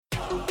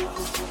Here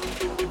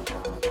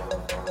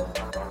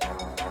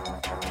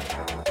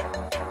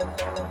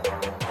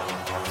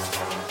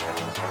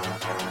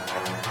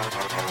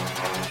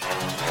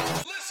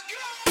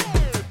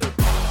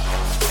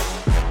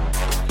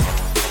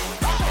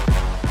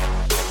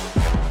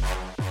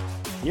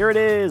it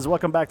is.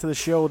 Welcome back to the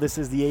show. This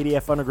is the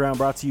ADF Underground,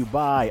 brought to you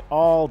by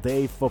All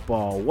Day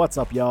Football. What's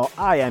up, y'all?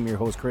 I am your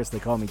host, Chris. They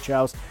call me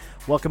Chouse.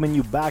 Welcoming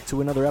you back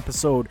to another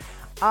episode.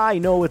 I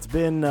know it's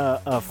been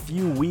a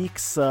few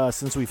weeks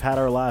since we've had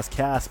our last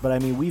cast, but I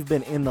mean, we've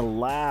been in the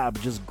lab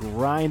just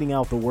grinding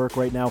out the work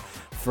right now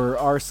for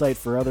our site,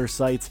 for other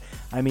sites.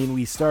 I mean,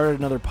 we started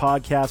another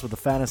podcast with the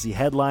Fantasy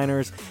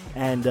Headliners,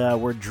 and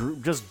we're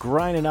just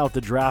grinding out the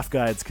draft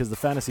guides, because the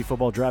Fantasy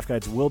Football draft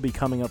guides will be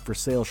coming up for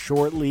sale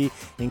shortly,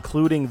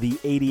 including the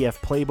ADF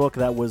playbook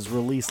that was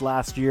released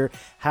last year,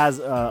 has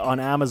on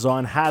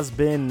Amazon, has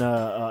been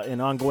an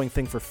ongoing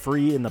thing for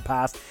free in the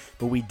past,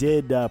 but we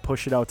did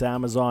push it out to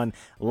Amazon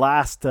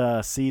last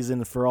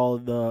season for all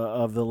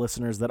of the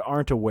listeners that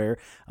aren't aware.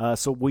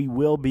 So we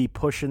will be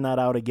pushing that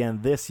out again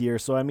this year.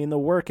 So, I mean, the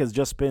work has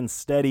just been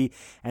steady,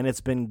 and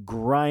it's been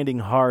grinding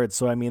hard.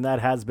 So, I mean, that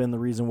has been the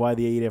reason why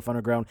the ADF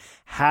Underground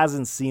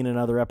hasn't seen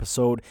another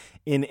episode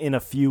in a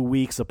few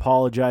weeks.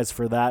 Apologize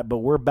for that, but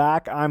we're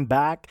back. I'm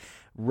back,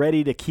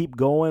 ready to keep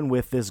going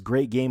with this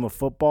great game of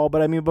football.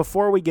 But I mean,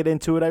 before we get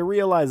into it, I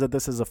realize that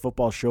this is a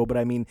football show, but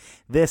I mean,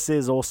 this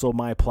is also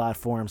my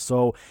platform.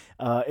 So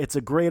it's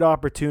a great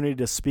opportunity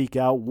to speak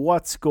out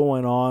what's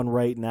going on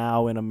right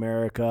now in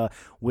America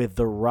with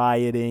the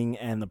rioting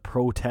and the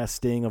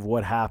protesting of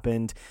what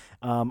happened.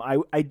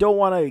 I don't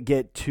want to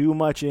get too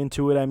much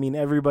into it. I mean,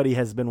 everybody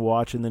has been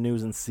watching the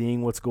news and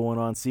seeing what's going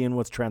on, seeing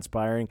what's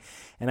transpiring.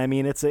 And I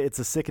mean, it's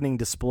a sickening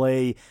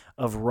display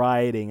of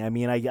rioting. I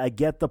mean, I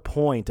get the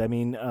point. I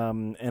mean,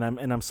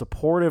 and I'm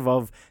supportive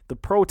of the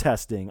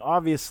protesting.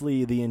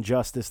 Obviously, the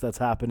injustice that's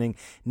happening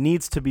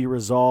needs to be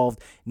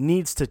resolved,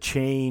 needs to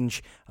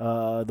change.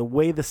 The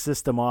way the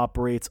system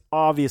operates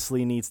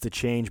obviously needs to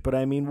change. But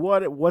I mean,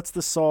 what's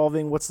the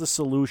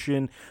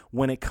solution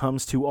when it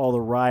comes to all the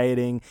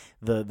rioting,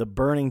 the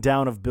burning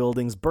down of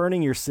buildings,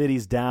 burning your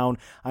cities down?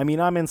 I mean,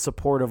 I'm in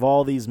support of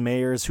all these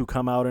mayors who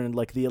come out, and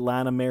like the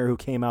Atlanta mayor who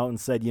came out and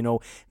said, you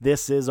know,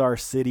 this is our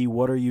city.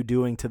 What are you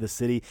doing to the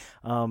city?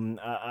 I'm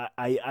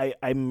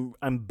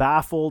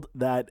baffled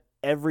that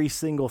every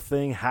single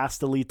thing has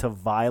to lead to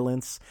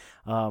violence.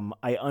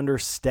 I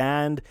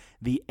understand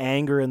the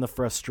anger and the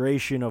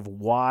frustration of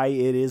why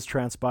it is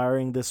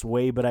transpiring this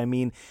way, but I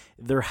mean,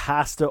 there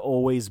has to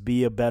always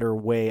be a better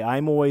way.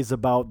 I'm always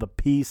about the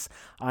peace.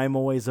 I'm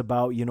always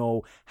about, you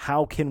know,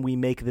 how can we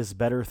make this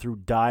better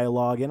through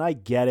dialogue? And I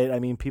get it. I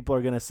mean, people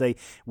are going to say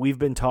we've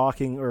been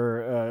talking,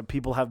 or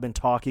people have been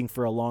talking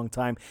for a long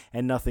time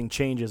and nothing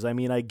changes. I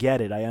mean, I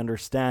get it. I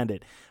understand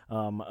it.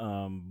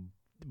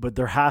 But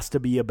there has to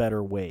be a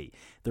better way.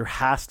 There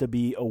has to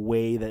be a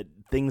way that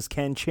things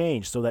can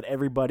change so that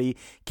everybody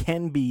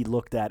can be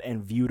looked at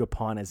and viewed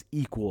upon as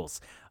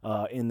equals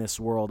in this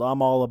world.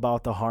 I'm all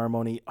about the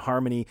harmony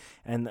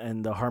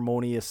and the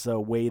harmonious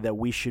way that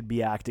we should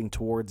be acting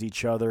towards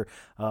each other.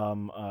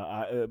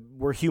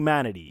 We're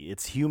humanity.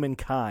 It's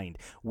humankind.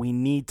 We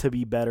need to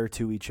be better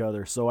to each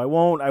other. So I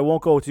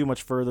won't go too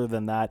much further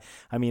than that.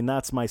 I mean,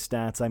 that's my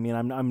stance. I mean,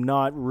 I'm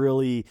not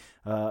really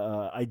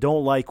I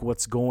don't like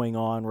what's going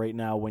on right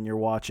now when you're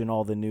watching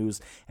all the news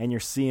and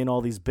you're seeing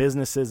all these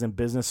businesses and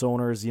business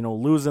owners, you know,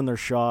 losing their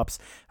shops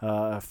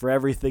for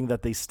everything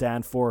that they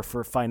stand for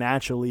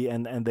financially,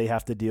 and they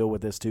have to deal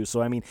with this too.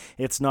 So I mean,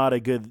 it's not a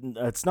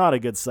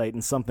good sight,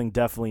 and something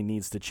definitely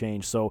needs to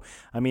change. So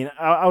I mean,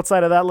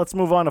 outside of that, let's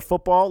move on to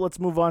football. Let's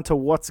move on to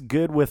what's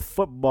good with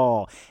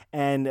football.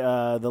 And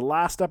the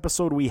last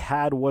episode we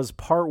had was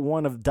part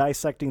 1 of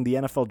dissecting the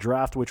NFL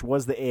draft, which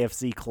was the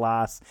AFC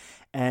class.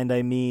 And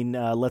I mean,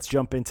 let's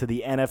jump into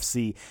the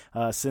NFC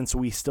since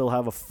we still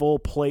have a full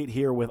plate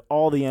here with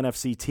all the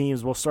NFC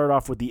teams. We'll start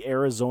off with the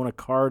Arizona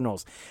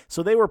Cardinals.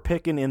 So they were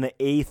picking in the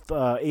eighth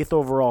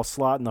overall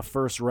slot in the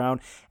first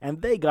round,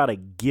 and they got a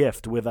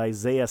gift with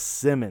Isaiah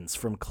Simmons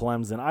from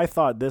Clemson. I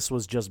thought this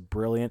was just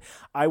brilliant.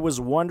 I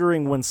was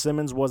wondering when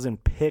Simmons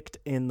wasn't picked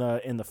in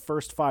the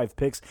first 5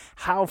 picks,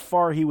 how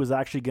far he was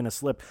actually going to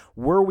slip.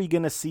 Were we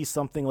going to see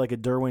something like a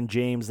Derwin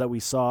James that we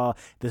saw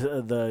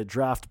the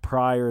draft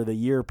prior, the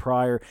year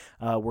prior,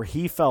 where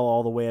he fell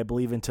all the way, I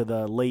believe, into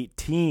the late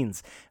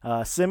teens?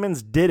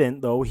 Simmons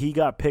didn't, though. He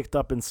got picked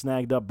up and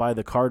snagged up by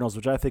the Cardinals,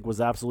 which I think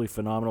was absolutely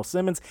phenomenal.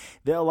 Simmons,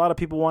 a lot of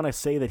people want to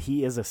say that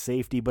he is a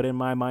safety, but in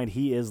my mind,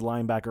 he is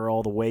linebacker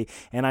all the way,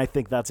 and I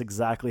think that's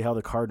exactly how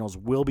the Cardinals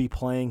will be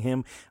playing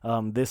him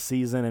this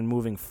season and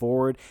moving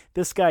forward.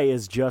 This guy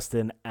is just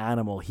an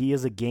animal. He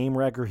is a game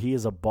wrecker. He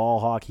is a ball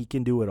hawk. He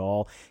can do it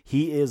all.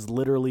 He is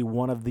literally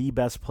one of the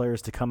best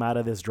players to come out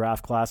of this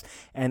draft class,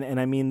 and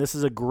I mean, this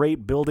is a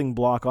great building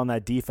block on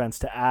that defense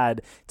to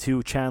add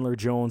to Chandler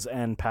Jones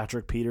and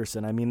Patrick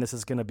Peterson. I mean, this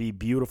is going to be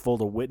beautiful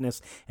to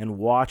witness and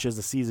watch as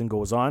the season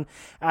goes on.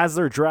 As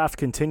their draft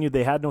continued,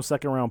 they had no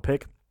second-round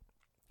pick.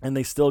 And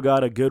they still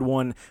got a good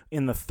one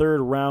in the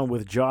third round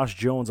with Josh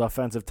Jones,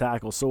 offensive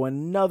tackle. So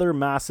another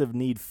massive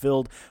need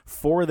filled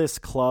for this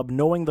club,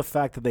 knowing the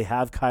fact that they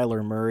have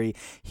Kyler Murray.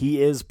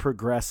 He is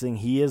progressing.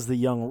 He is the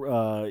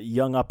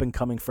young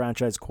up-and-coming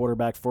franchise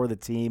quarterback for the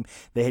team.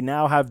 They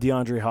now have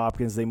DeAndre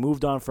Hopkins. They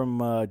moved on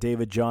from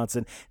David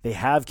Johnson. They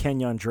have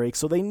Kenyon Drake.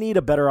 So they need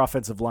a better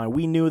offensive line.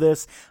 We knew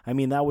this. I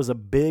mean, that was a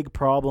big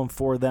problem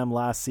for them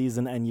last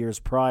season and years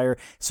prior.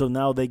 So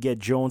now they get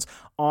Jones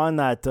on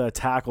that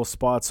tackle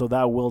spot, so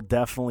that will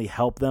definitely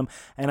help them.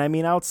 And I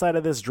mean, outside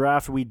of this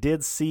draft, we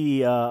did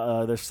see their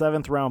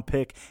 7th round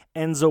pick,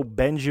 Enzo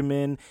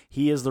Benjamin.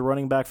 He is the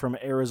running back from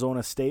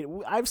Arizona State.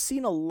 I've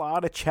seen a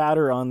lot of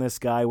chatter on this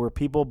guy where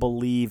people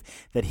believe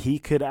that he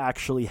could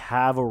actually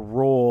have a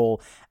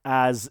role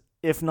as,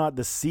 if not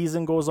the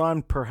season goes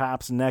on,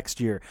 perhaps next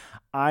year.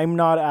 I'm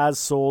not as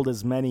sold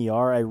as many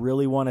are. I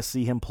really want to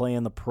see him play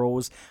in the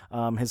pros.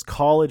 His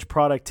college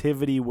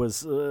productivity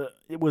was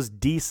it was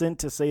decent,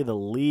 to say the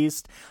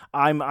least.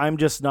 I'm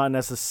just not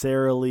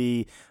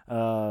necessarily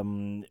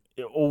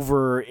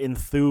over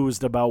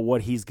enthused about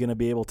what he's going to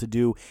be able to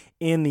do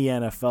in the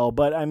NFL.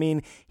 But I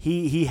mean,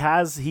 he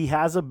has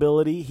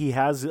ability. He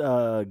has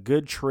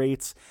good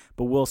traits.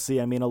 But we'll see.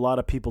 I mean, a lot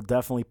of people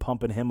definitely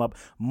pumping him up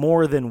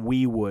more than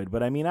we would.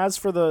 But I mean, as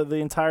for the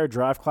entire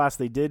draft class,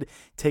 they did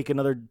take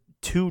another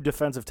 2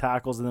 defensive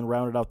tackles and then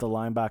rounded out the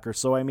linebacker.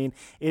 So, I mean,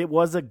 it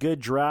was a good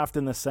draft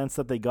in the sense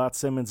that they got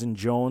Simmons and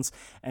Jones,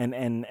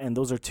 and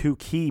those are 2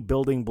 key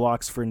building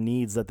blocks for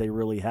needs that they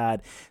really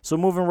had. So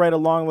moving right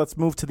along, let's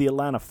move to the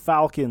Atlanta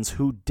Falcons,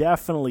 who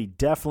definitely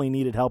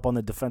needed help on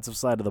the defensive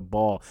side of the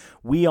ball.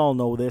 We all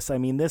know this. I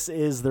mean, this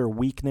is their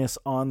weakness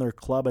on their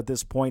club at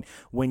this point.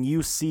 When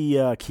you see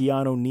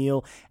Keanu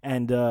Neal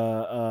and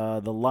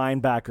the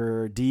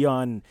linebacker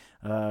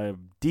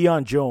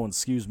Deion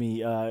Jones,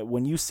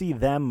 when you see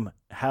them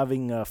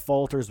having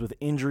falters with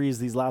injuries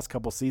these last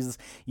couple seasons,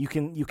 you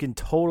can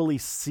totally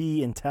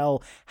see and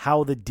tell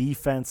how the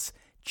defense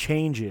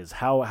changes,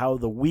 how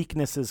the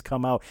weaknesses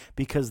come out,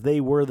 because they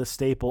were the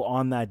staple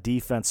on that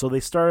defense. So they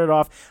started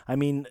off, I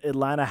mean,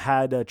 Atlanta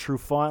had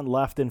Trufant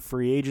left in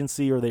free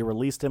agency, or they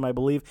released him, I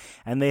believe,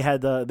 and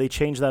they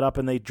changed that up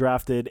and they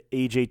drafted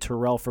AJ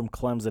Terrell from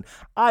Clemson.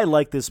 I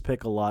like this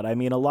pick a lot. I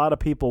mean, a lot of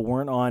people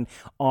weren't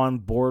on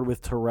board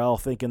with Terrell,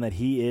 thinking that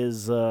he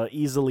is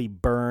easily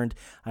burned.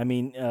 I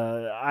mean,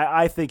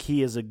 I think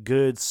he is a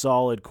good,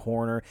 solid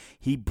corner.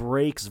 He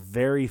breaks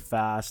very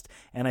fast,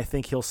 and I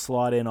think he'll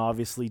slot in,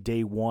 obviously,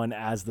 day one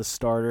as the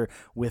starter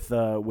with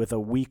a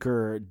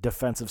weaker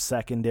defensive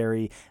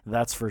secondary,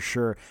 that's for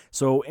sure.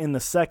 So in the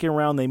second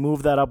round, they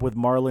moved that up with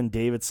Marlon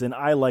Davidson.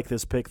 I like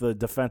this pick, the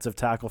defensive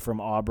tackle from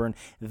Auburn.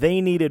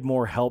 They needed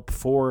more help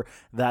for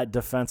that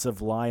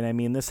defensive line. I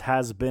mean, this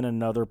has been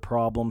another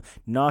problem,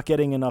 not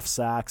getting enough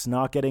sacks,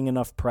 not getting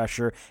enough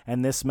pressure,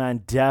 and this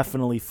man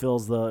definitely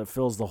fills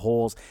the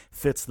holes,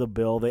 fits the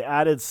bill. They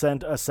added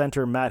a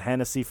center, Matt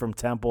Hennessy from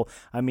Temple.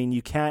 I mean,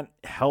 you can't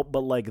help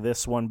but like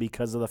this one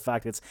because of the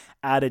fact it's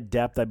added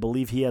depth. I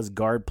believe he has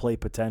guard play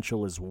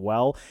potential as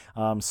well.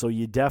 So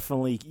you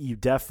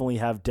definitely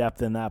have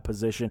depth in that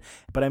position.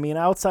 But I mean,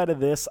 outside of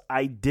this,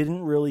 I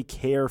didn't really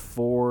care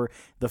for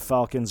the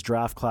Falcons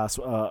draft class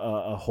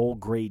a whole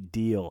great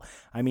deal.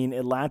 I mean,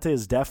 Atlanta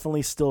is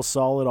definitely still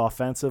solid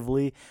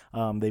offensively.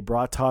 They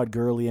brought Todd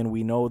Gurley in.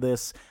 We know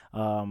this.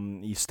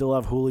 You still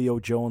have Julio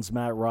Jones,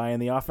 Matt Ryan.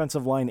 The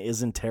offensive line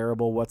isn't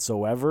terrible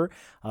whatsoever.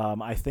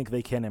 I think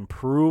they can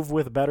improve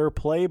with better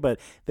play, but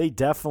they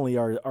definitely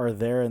are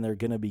there, and they're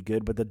going to be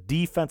good. But the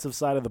defensive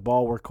side of the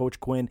ball, where Coach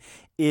Quinn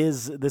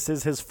this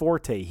is his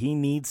forte. He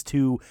needs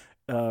to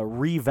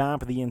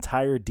revamp the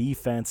entire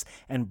defense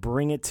and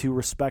bring it to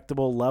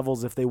respectable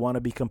levels if they want to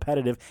be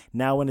competitive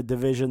now in a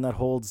division that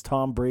holds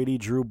Tom Brady,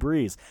 Drew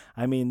Brees.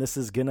 I mean, this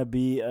is going to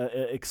be an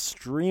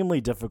extremely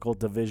difficult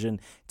division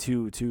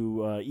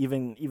to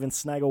even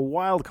snag a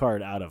wild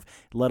card out of,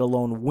 let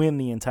alone win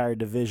the entire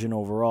division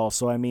overall.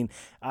 So I mean,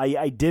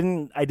 I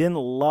didn't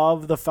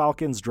love the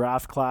Falcons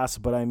draft class,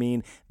 but I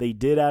mean, they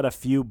did add a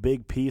few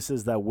big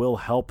pieces that will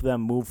help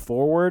them move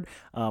forward,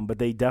 but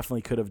they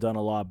definitely could have done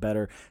a lot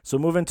better. So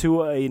moving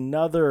to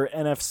another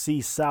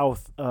NFC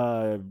South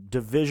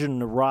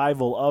division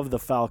rival of the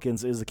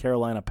Falcons is the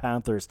Carolina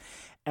Panthers.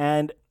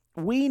 And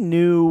we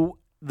knew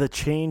the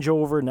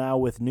changeover now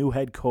with new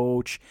head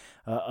coach,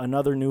 a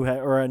new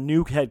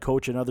head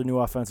coach, another new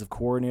offensive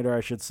coordinator,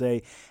 I should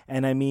say.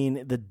 And I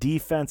mean, the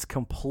defense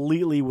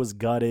completely was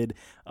gutted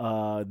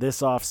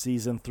this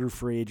offseason through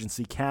free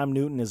agency. Cam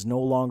Newton is no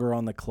longer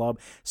on the club.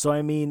 So,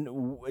 I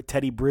mean,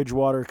 Teddy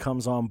Bridgewater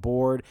comes on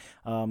board.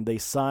 They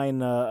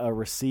sign a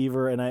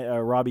receiver,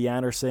 and Robbie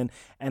Anderson.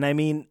 And I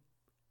mean,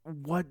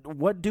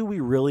 what do we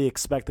really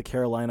expect the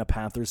Carolina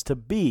Panthers to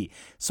be?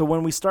 So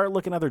when we start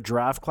looking at their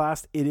draft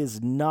class, it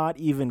is not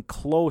even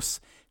close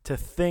to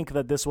think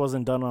that this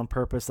wasn't done on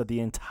purpose, that the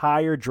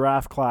entire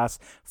draft class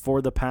for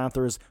the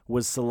Panthers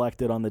was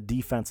selected on the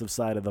defensive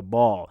side of the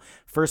ball.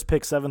 First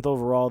pick, 7th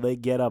overall, they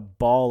get a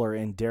baller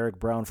in Derek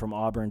Brown from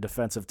Auburn,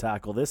 defensive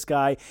tackle. This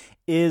guy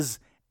is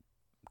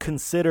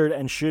considered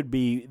and should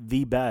be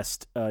the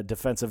best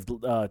defensive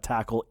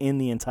tackle in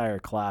the entire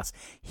class.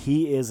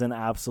 He is an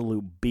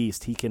absolute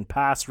beast. He can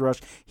pass rush.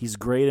 He's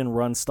great in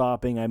run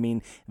stopping. I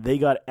mean, they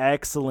got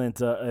an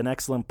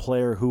excellent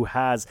player who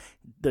has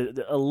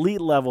the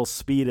elite level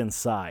speed and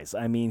size.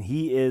 I mean,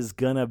 he is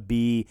going to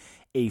be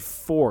a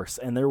force,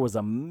 and there was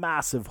a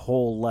massive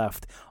hole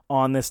left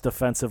on this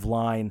defensive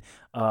line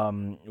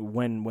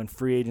when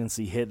free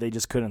agency hit. They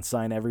just couldn't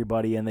sign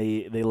everybody, and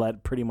they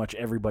let pretty much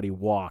everybody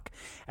walk.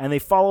 And they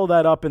follow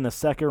that up in the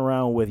second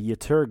round with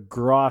Yetur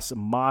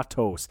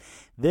Gross-Matos.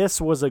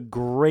 This was a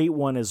great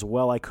one as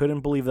well. I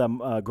couldn't believe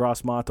that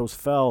Gross-Matos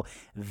fell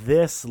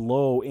this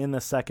low in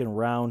the second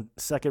round,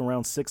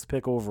 sixth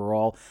pick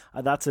overall.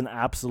 That's an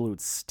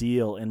absolute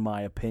steal in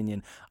my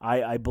opinion.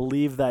 I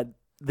believe that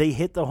they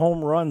hit the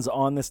home runs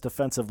on this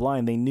defensive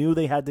line. They knew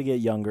they had to get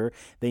younger.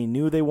 They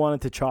knew they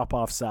wanted to chop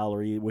off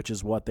salary, which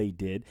is what they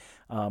did.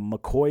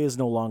 McCoy is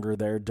no longer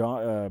there.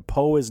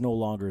 Poe is no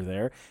longer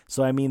there.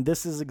 So, I mean,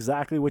 this is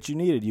exactly what you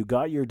needed. You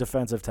got your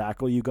defensive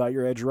tackle. You got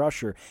your edge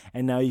rusher.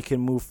 And now you can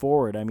move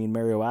forward. I mean,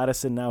 Mario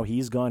Addison, now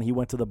he's gone. He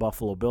went to the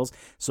Buffalo Bills.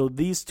 So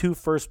these two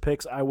first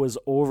picks, I was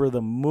over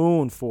the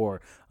moon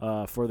for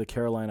the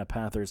Carolina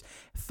Panthers.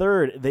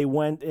 Third, they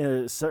went,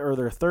 or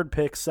their third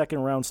pick, second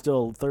round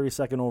still,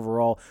 32nd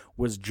overall,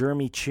 was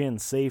Jeremy Chin,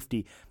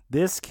 safety.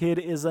 This kid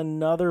is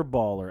another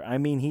baller. I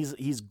mean,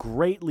 he's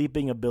great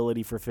leaping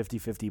ability for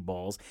 50-50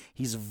 balls.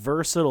 He's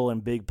versatile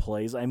in big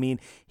plays. I mean,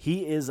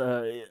 he is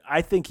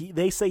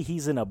they say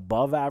he's an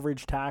above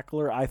average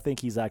tackler. I think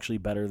he's actually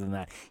better than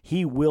that.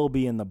 He will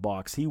be in the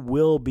box. He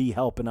will be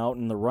helping out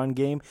in the run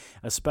game,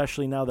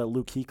 especially now that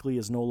Luke Kuechly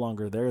is no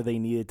longer there. They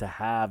needed to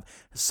have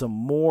some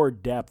more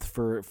depth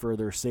for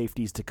their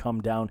safeties to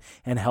come down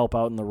and help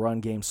out in the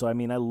run game. So, I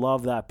mean, I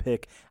love that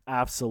pick.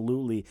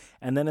 Absolutely.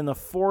 And then in the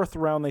fourth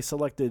round, they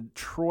selected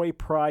Troy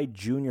Pride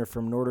Jr.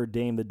 from Notre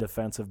Dame, the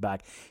defensive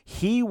back.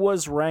 He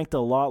was ranked a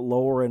lot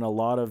lower in a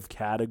lot of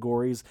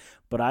categories,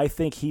 but I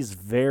think he's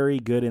very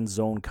good in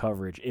zone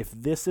coverage. If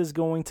this is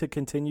going to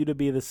continue to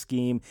be the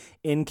scheme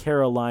in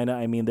Carolina,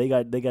 I mean, they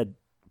got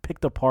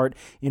picked apart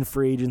in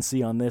free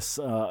agency on this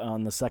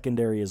on the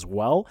secondary as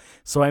well.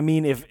 So I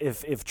mean,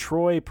 if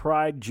Troy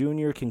Pride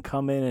Jr. can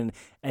come in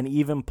and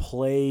even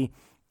play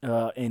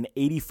an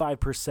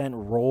 85%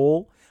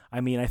 role, I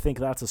mean, I think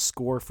that's a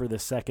score for the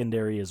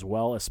secondary as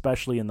well,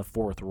 especially in the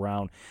fourth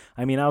round.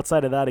 I mean,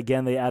 outside of that,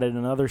 again, they added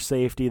another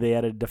safety, they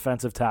added a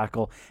defensive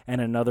tackle,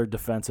 and another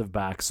defensive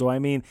back. So, I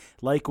mean,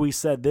 like we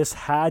said, this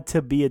had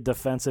to be a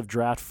defensive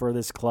draft for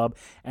this club,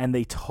 and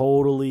they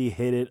totally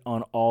hit it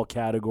on all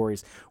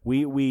categories.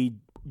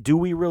 Do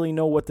we really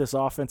know what this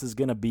offense is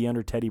going to be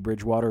under Teddy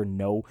Bridgewater?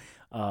 No.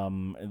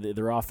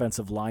 Their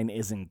offensive line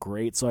isn't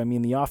great. So, I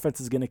mean, the offense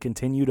is going to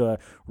continue to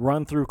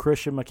run through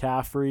Christian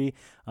McCaffrey.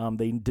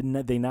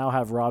 They now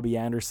have Robbie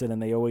Anderson,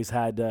 and they always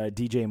had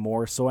DJ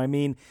Moore. So, I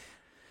mean,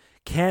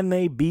 can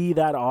they be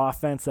that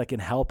offense that can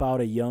help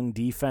out a young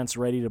defense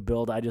ready to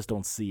build? I just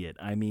don't see it.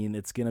 I mean,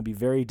 it's going to be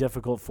very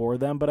difficult for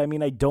them, but I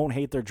mean, I don't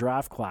hate their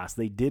draft class.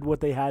 They did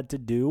what they had to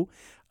do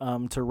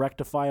to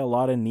rectify a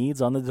lot of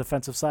needs on the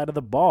defensive side of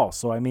the ball.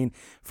 So, I mean,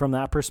 from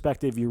that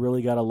perspective, you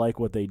really got to like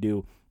what they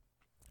do.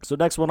 So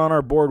next one on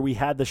our board, we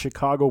had the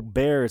Chicago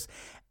Bears,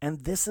 and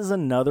this is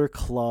another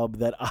club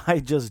that I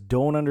just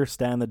don't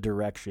understand the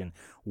direction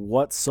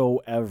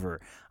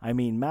whatsoever. I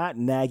mean, Matt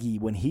Nagy,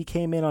 when he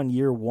came in on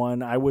year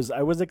one, I was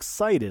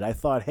excited. I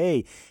thought,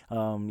 hey,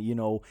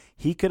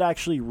 he could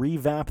actually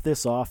revamp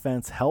this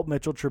offense, help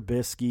Mitchell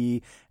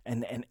Trubisky,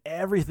 and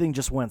everything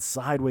just went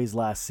sideways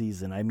last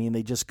season. I mean,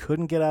 they just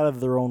couldn't get out of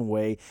their own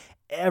way.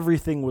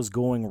 Everything was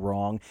going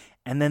wrong,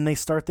 and then they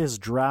start this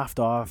draft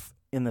off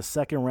in the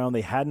second round. They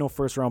had no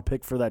first-round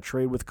pick for that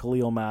trade with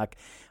Khalil Mack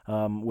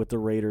with the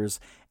Raiders.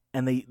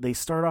 And they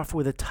start off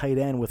with a tight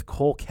end with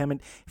Cole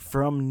Kmet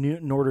from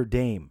Notre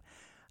Dame.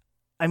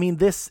 I mean,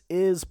 this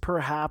is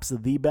perhaps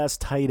the best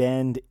tight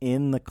end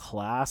in the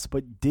class,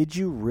 but did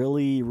you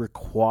really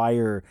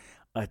require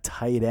a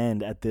tight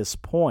end at this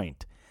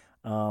point?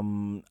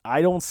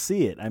 I don't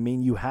see it. I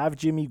mean, you have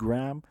Jimmy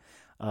Graham.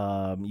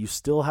 You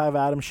still have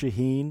Adam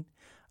Shaheen.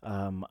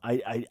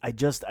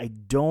 I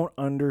don't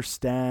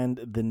understand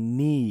the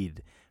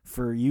need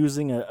for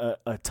using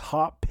a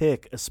top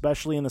pick,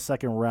 especially in the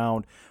second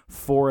round,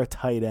 for a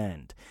tight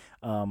end.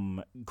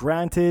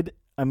 Granted,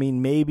 I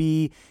mean,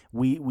 maybe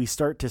we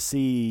start to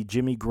see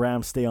Jimmy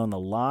Graham stay on the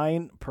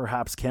line.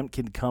 Perhaps Kemp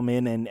can come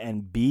in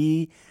and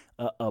be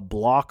a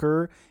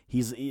blocker.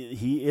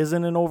 He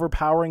isn't an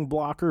overpowering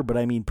blocker, but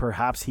I mean,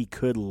 perhaps he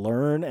could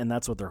learn, and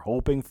that's what they're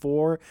hoping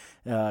for.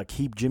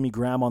 Keep Jimmy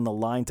Graham on the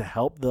line to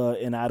help the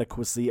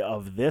inadequacy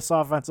of this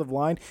offensive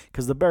line,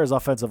 because the Bears'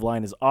 offensive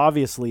line is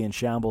obviously in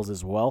shambles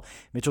as well.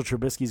 Mitchell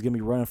Trubisky is going to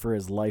be running for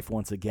his life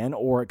once again,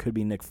 or it could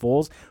be Nick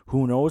Foles.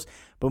 Who knows?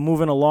 But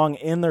moving along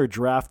in their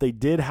draft, they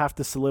did have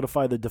to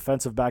solidify the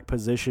defensive back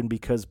position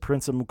because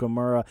Prince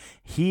Amukamara,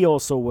 he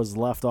also was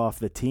left off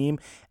the team,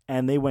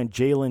 and they went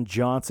Jalen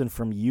Johnson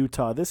from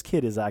Utah. This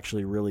kid is actually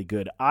actually really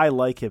good. I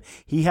like him.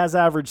 He has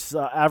average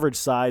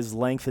size,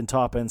 length, and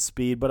top end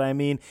speed, but I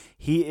mean,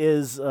 he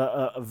is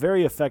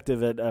very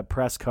effective at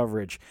press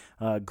coverage.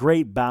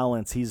 Great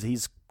balance.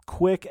 He's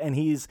quick, and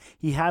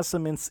he has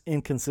some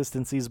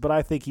inconsistencies, but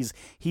I think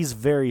he's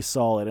very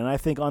solid. And I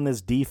think on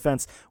this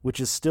defense, which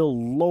is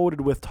still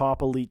loaded with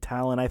top elite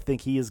talent, I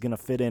think he is going to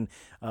fit in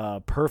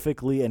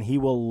perfectly, and he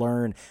will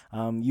learn.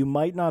 You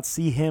might not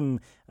see him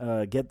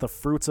get the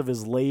fruits of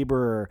his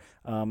labor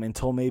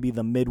until maybe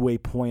the midway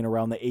point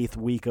around the 8th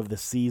week of the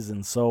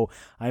season. So,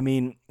 I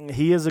mean,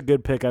 he is a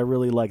good pick. I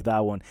really like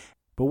that one.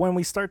 But when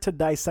we start to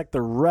dissect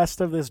the rest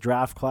of this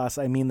draft class,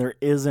 I mean, there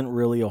isn't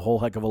really a whole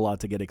heck of a lot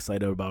to get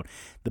excited about.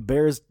 The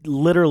Bears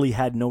literally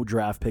had no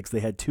draft picks.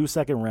 They had 2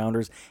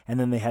 second-rounders, and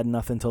then they had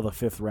nothing until the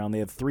 5th round. They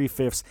had 3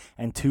 5ths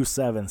and 2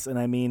 7ths. And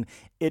I mean,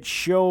 it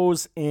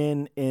shows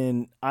in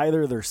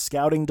either their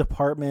scouting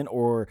department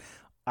or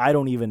I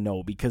don't even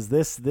know, because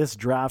this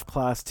draft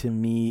class to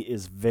me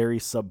is very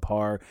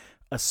subpar,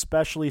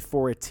 especially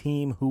for a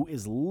team who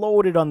is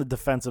loaded on the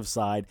defensive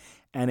side,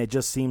 and it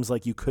just seems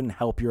like you couldn't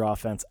help your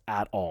offense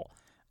at all.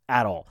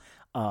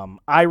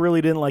 I really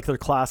didn't like their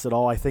class at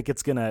all. I think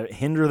it's going to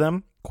hinder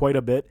them quite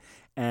a bit,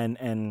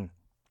 and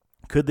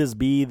could this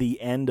be the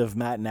end of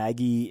Matt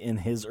Nagy in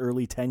his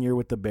early tenure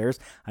with the Bears?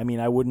 I mean,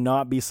 I would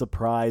not be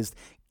surprised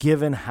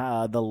given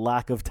the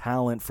lack of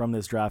talent from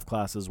this draft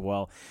class as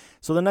well.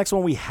 So the next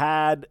one we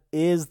had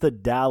is the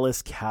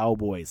Dallas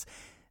Cowboys.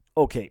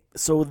 Okay,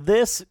 so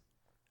this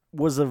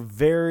was a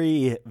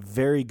very,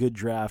 very good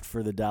draft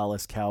for the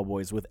Dallas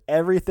Cowboys. With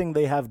everything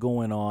they have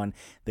going on,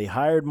 they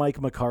hired Mike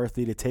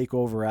McCarthy to take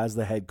over as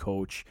the head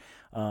coach.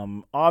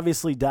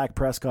 Obviously, Dak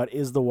Prescott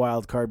is the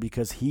wild card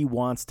because he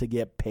wants to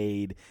get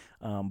paid,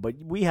 but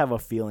we have a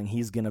feeling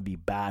he's going to be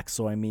back.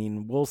 So, I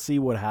mean, we'll see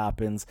what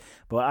happens,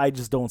 but I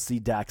just don't see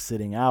Dak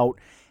sitting out.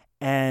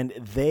 And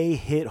they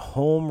hit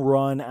home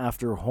run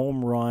after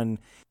home run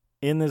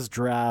in this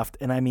draft,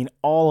 and I mean,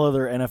 all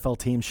other NFL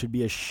teams should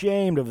be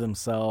ashamed of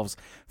themselves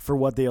for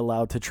what they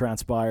allowed to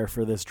transpire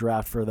for this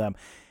draft for them.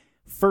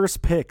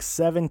 First pick,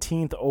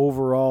 17th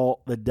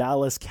overall, the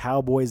Dallas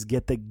Cowboys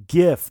get the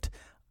gift,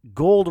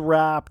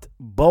 gold-wrapped,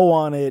 bow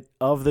on it,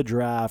 of the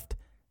draft,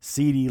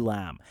 CeeDee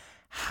Lamb.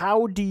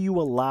 How do you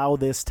allow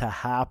this to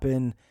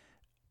happen?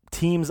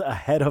 Teams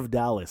ahead of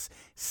Dallas.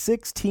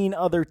 16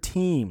 other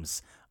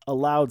teams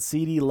allowed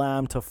CeeDee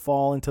Lamb to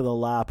fall into the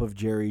lap of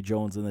Jerry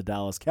Jones and the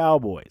Dallas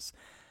Cowboys.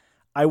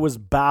 I was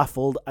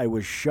baffled. I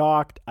was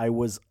shocked. I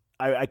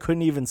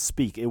couldn't even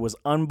speak. It was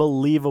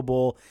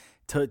unbelievable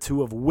to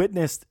have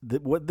witnessed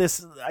what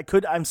this.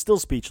 I'm still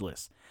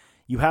speechless.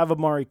 You have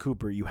Amari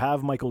Cooper. You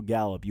have Michael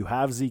Gallup. You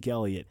have Zeke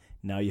Elliott.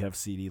 Now you have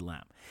CeeDee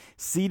Lamb.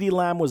 CeeDee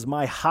Lamb was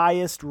my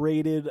highest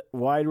rated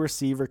wide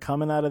receiver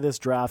coming out of this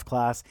draft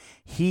class.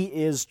 He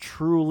is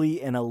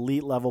truly an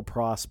elite level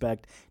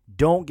prospect.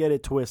 Don't get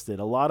it twisted.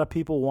 A lot of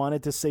people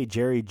wanted to say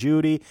Jerry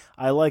Jeudy.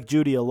 I like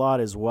Jeudy a lot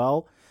as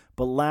well,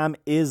 but Lamb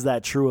is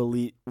that true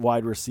elite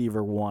wide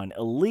receiver one.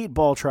 Elite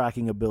ball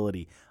tracking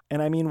ability.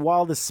 And I mean,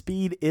 while the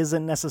speed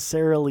isn't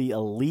necessarily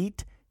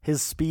elite,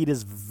 his speed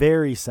is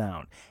very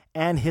sound.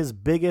 And his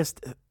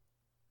biggest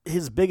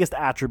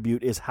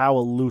attribute is how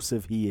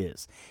elusive he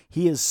is.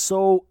 He is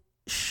so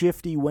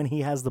shifty when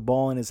he has the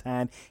ball in his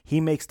hand. He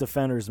makes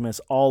defenders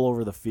miss all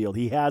over the field.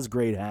 He has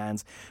great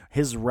hands.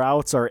 His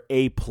routes are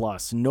A+,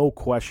 no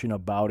question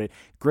about it.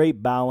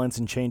 Great balance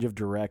and change of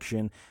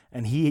direction.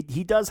 And he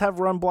does have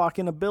run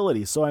blocking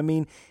ability. So, I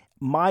mean,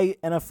 my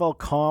NFL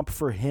comp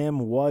for him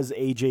was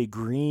A.J.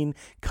 Green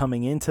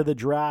coming into the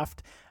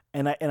draft.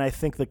 And I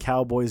think the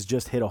Cowboys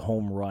just hit a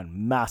home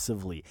run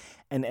massively.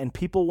 And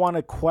people want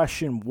to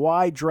question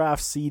why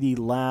draft CeeDee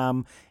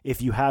Lamb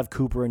if you have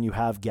Cooper and you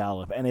have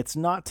Gallup. And it's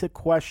not to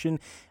question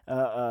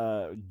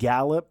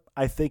Gallup.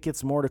 I think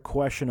it's more to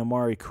question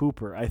Amari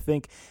Cooper. I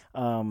think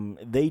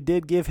they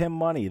did give him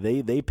money.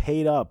 They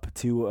paid up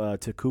to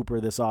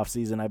Cooper this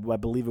offseason. I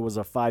believe it was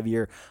a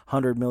 5-year,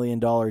 $100 million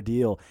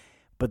deal.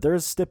 But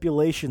there's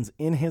stipulations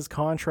in his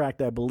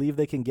contract. I believe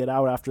they can get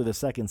out after the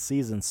second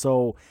season.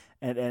 So,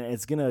 and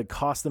it's going to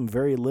cost them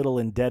very little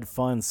in dead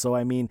funds. So,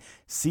 I mean,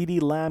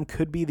 CeeDee Lamb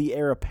could be the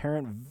heir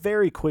apparent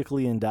very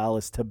quickly in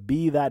Dallas to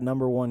be that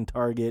number one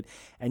target.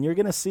 And you're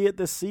going to see it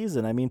this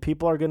season. I mean,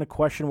 people are going to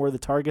question where the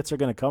targets are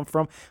going to come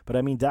from. But,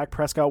 I mean, Dak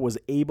Prescott was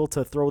able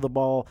to throw the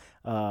ball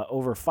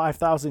over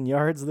 5,000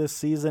 yards this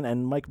season.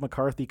 And Mike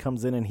McCarthy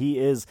comes in, and he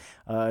is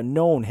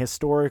known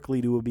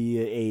historically to be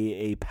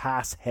a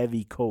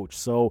pass-heavy coach.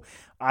 So,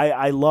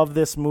 I love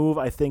this move.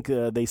 I think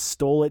they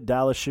stole it.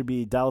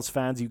 Dallas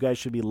fans, you guys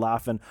should be laughing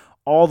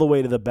all the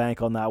way to the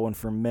bank on that one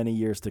for many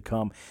years to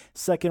come.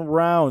 Second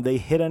round, they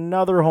hit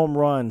another home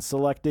run,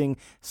 selecting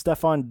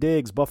Stephon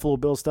Diggs, Buffalo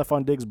Bills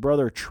Stephon Diggs'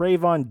 brother,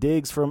 Trayvon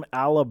Diggs from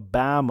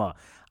Alabama.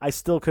 I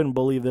still couldn't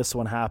believe this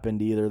one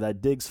happened either,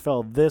 that Diggs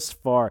fell this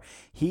far.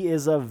 He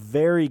is a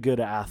very good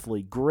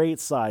athlete, great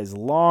size,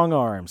 long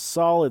arms,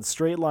 solid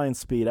straight line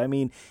speed. I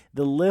mean,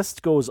 the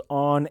list goes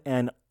on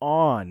and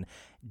on.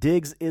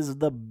 Diggs is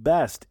the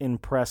best in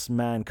press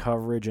man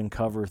coverage and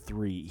cover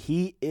three.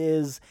 He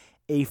is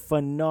a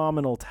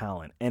phenomenal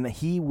talent, and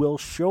he will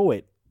show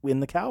it with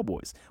the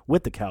Cowboys.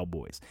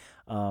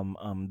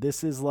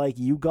 This is like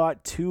you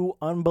got two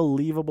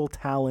unbelievable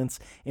talents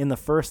in the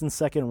first and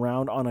second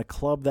round on a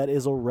club that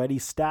is already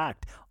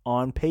stacked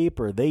on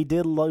paper. They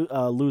did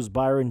lose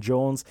Byron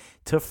Jones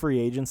to free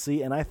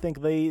agency, and I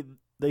think they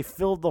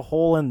filled the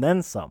hole and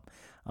then some.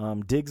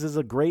 Diggs is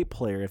a great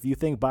player. If you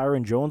think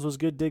Byron Jones was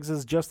good, Diggs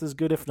is just as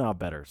good, if not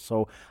better.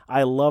 So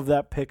I love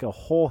that pick a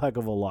whole heck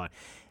of a lot.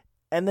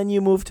 And then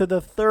you move to the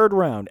third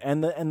round,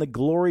 and the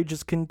glory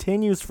just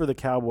continues for the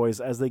Cowboys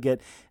as they get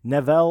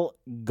Neville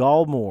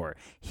Gallimore.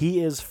 He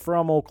is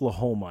from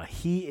Oklahoma.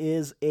 He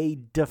is a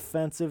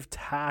defensive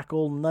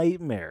tackle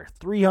nightmare,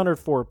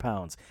 304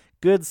 pounds.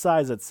 Good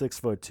size at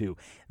 6'2".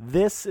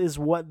 This is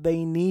what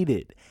they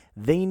needed.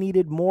 They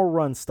needed more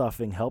run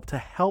stuffing help to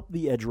help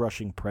the edge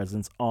rushing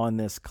presence on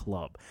this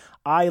club.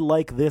 I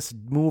like this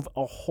move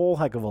a whole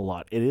heck of a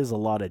lot. It is a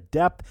lot of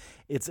depth.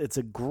 It's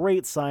a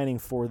great signing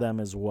for them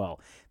as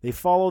well. They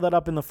follow that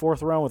up in the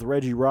fourth round with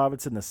Reggie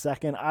Robinson the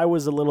second. I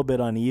was a little bit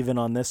uneven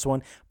on this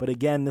one, but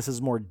again, this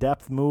is more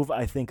depth move.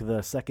 I think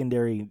the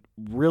secondary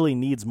really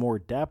needs more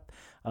depth.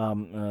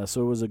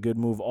 So it was a good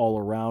move all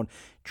around.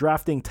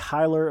 Drafting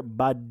Tyler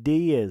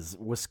Badias,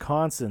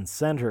 Wisconsin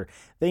center.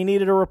 They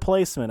needed a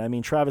replacement. I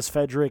mean, Travis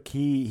Frederick,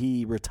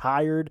 he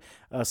retired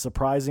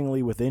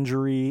surprisingly with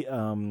injury.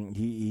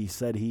 He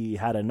said he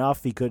had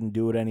enough. He couldn't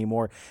do it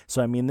anymore.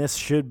 So, I mean, this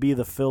should be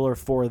the filler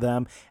for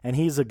them, and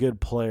he's a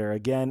good player.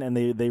 Again, and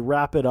they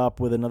wrap it up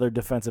with another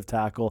defensive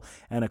tackle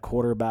and a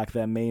quarterback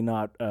that may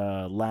not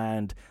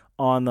land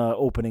on the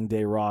opening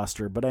day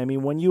roster. But I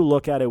mean, when you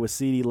look at it with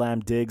CeeDee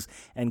Lamb, Diggs,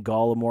 and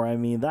Gallimore, I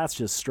mean, that's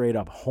just straight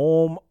up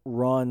home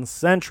run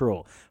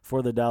central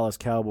for the Dallas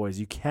Cowboys.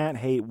 You can't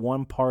hate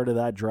one part of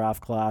that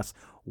draft class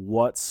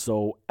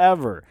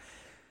whatsoever.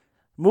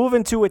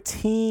 Moving to a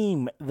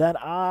team that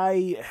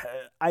I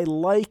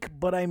like,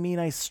 but I mean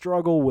I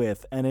struggle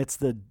with, and it's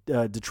the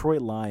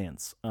Detroit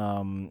Lions.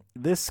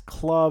 This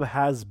club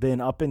has been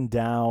up and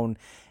down,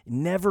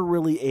 never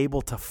really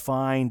able to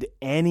find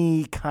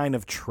any kind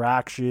of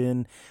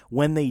traction.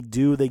 When they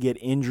do, they get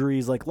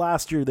injuries. Like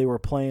last year, they were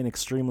playing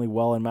extremely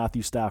well, and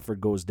Matthew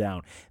Stafford goes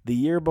down. The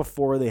year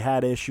before, they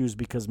had issues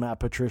because Matt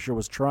Patricia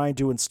was trying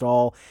to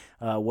install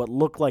what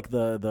looked like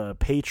the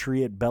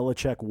Patriot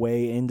Belichick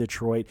way in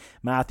Detroit.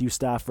 Matthew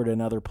Stafford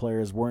and other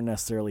players weren't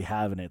necessarily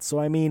having it. So,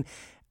 I mean,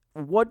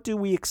 what do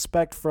we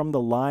expect from the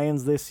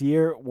Lions this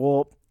year?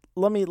 Well,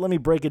 let me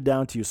break it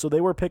down to you. So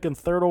they were picking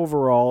third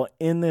overall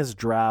in this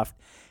draft,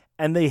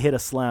 and they hit a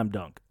slam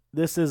dunk.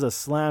 This is a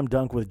slam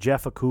dunk with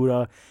Jeff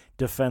Okudah,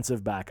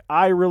 defensive back.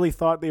 I really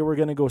thought they were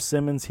going to go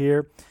Simmons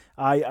here.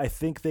 I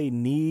think they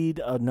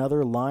need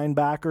another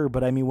linebacker,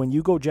 but I mean, when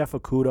you go Jeff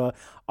Okudah,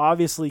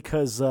 obviously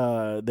because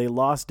they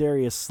lost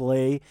Darius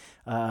Slay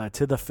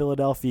to the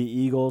Philadelphia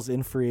Eagles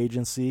in free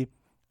agency,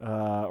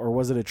 or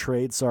was it a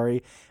trade?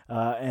 Sorry.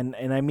 And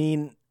I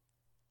mean,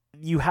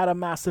 you had a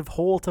massive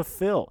hole to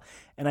fill.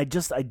 And I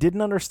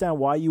didn't understand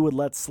why you would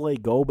let Slay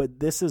go, but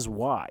this is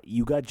why.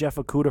 You got Jeff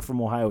Okudah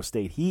from Ohio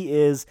State. He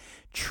is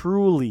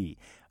truly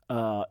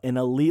an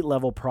elite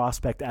level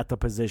prospect at the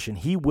position.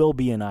 He will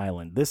be an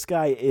island. This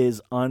guy is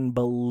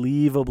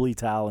unbelievably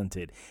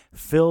talented,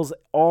 fills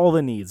all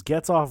the needs,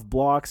 gets off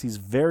blocks. He's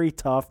very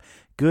tough,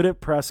 good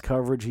at press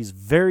coverage. He's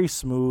very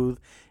smooth,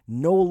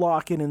 no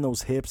locking in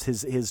those hips.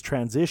 His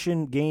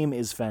transition game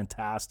is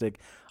fantastic.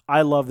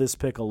 I love this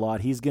pick a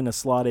lot. He's going to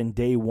slot in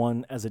day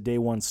one as a day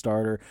one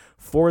starter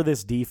for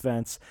this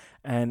defense.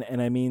 And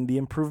I mean, the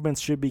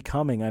improvements should be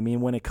coming. I mean,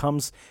 when it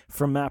comes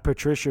from Matt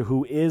Patricia,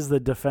 who is the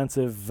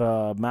defensive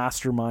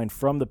mastermind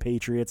from the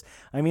Patriots,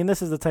 I mean,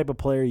 this is the type of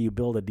player you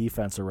build a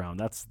defense around.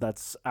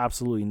 That's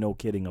absolutely no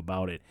kidding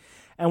about it.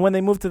 And when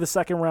they moved to the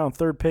second round,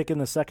 third pick in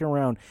the second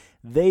round,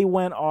 they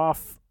went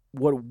off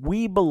what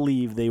we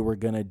believe they were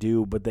going to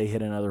do, but they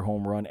hit another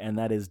home run, and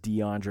that is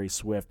DeAndre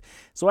Swift.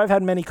 So I've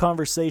had many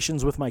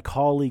conversations with my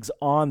colleagues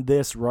on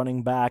this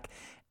running back,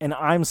 and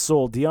I'm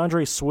sold.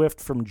 DeAndre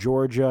Swift from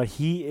Georgia,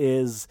 he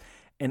is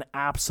an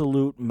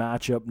absolute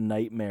matchup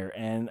nightmare,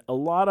 and a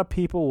lot of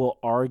people will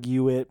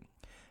argue it,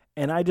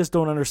 and I just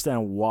don't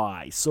understand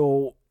why.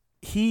 So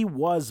he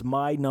was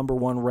my number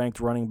one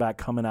ranked running back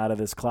coming out of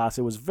this class.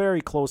 It was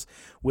very close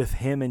with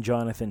him and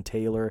Jonathan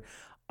Taylor.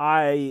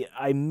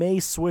 I may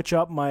switch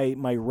up my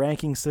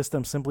ranking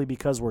system simply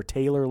because where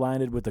Taylor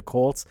landed with the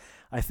Colts.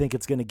 I think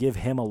it's going to give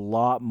him a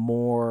lot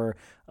more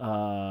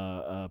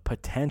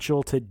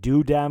potential to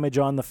do damage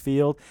on the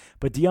field.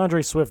 But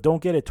DeAndre Swift,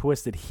 don't get it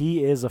twisted.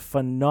 He is a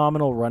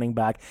phenomenal running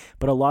back,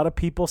 but a lot of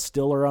people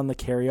still are on the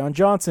Kerryon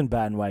Johnson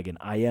bandwagon.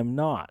 I am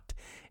not.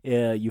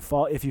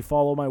 If you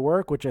follow my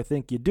work, which I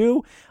think you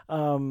do,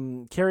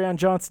 Kerryon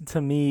Johnson,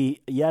 to me,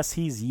 yes,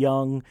 he's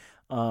young.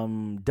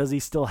 Does he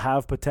still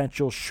have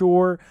potential?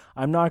 Sure.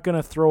 I'm not going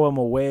to throw him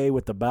away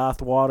with the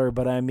bathwater,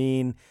 but I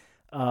mean,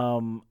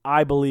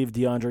 I believe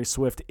DeAndre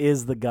Swift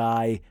is the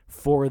guy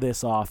for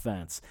this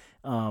offense.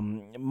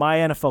 My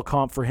NFL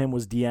comp for him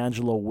was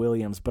D'Angelo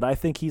Williams, but I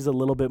think he's a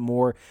little bit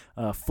more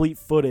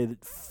fleet-footed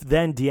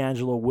than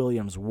D'Angelo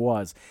Williams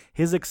was.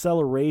 His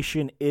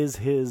acceleration is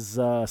his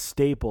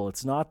staple.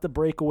 It's not the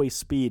breakaway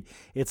speed;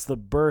 it's the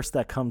burst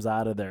that comes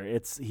out of there.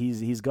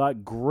 He's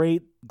got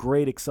great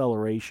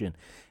acceleration.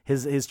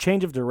 His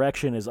change of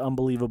direction is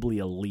unbelievably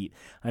elite.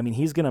 I mean,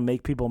 he's going to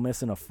make people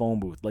miss in a phone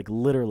booth, like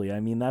literally. I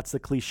mean, that's the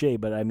cliche,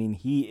 but I mean,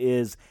 he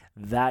is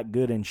that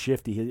good and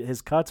shifty.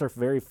 His cuts are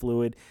very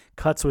fluid,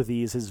 cuts with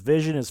ease. His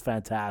vision is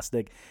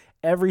fantastic.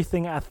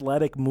 Everything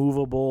athletic,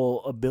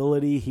 movable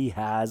ability he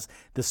has.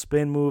 The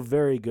spin move,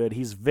 very good.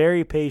 He's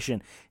very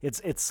patient.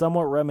 It's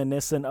somewhat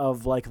reminiscent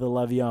of like the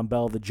Le'Veon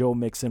Bell, the Joe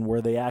Mixon,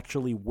 where they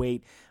actually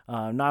wait.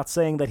 Not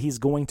saying that he's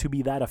going to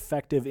be that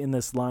effective in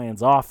this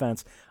Lions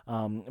offense,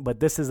 but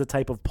this is the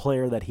type of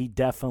player that he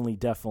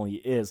definitely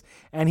is.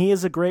 And he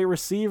is a great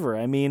receiver.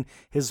 I mean,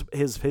 his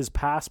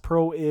pass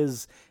pro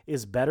is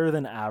better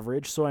than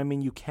average. So I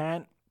mean, you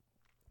can't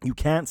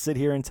sit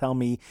here and tell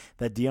me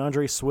that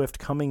DeAndre Swift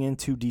coming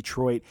into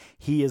Detroit,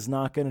 he is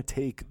not going to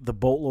take the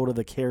boatload of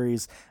the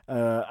carries.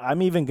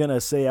 I'm even going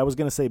to say, I was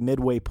going to say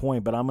midway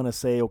point, but I'm going to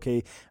say,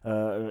 okay,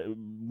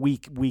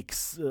 week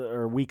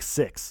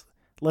 6.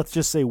 Let's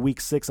just say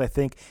week 6, I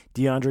think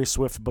DeAndre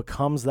Swift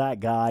becomes that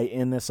guy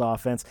in this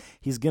offense.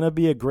 He's going to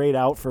be a great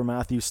out for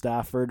Matthew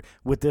Stafford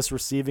with this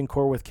receiving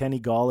core with Kenny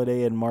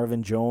Golladay and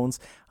Marvin Jones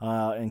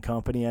and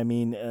company. I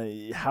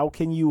mean, how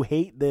can you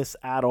hate this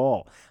at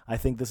all? I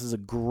think this is a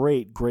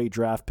great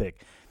draft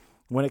pick.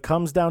 When it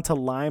comes down to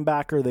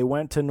linebacker, they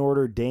went to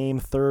Notre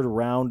Dame 3rd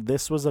round.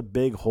 This was a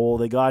big hole.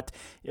 They got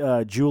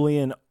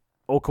Julian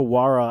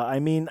Okawara. I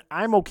mean,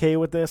 I'm okay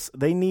with this.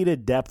 They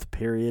needed depth,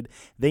 period.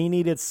 They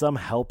needed some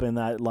help in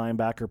that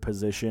linebacker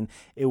position.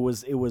 It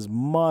was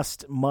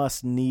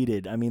must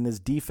needed. I mean, this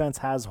defense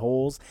has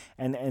holes,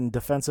 and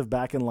defensive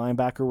back and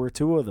linebacker were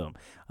 2 of them.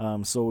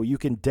 So you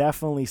can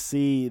definitely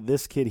see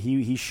this kid.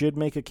 He should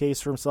make a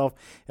case for himself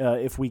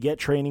if we get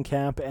training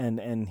camp,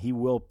 and he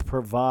will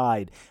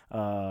provide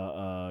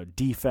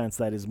defense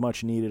that is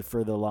much needed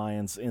for the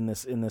Lions in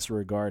this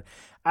regard.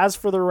 As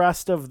for the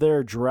rest of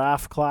their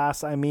draft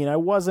class, I mean, I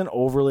wasn't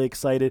overly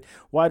excited.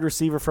 Wide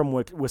receiver from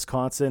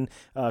Wisconsin,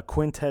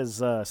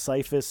 Quintez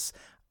Cephus.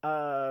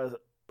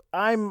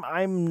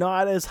 I'm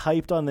not as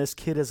hyped on this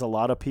kid as a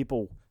lot of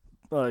people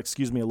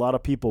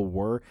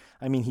were.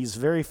 I mean, he's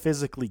very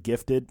physically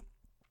gifted.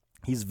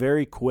 He's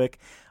very quick.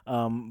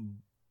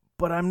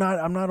 But I'm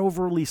not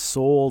overly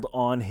sold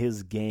on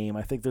his game.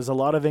 I think there's a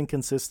lot of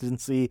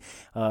inconsistency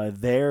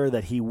there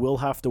that he will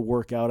have to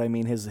work out. I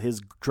mean,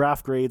 his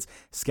draft grades,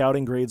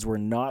 scouting grades were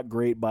not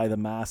great by the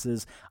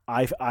masses.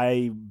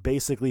 I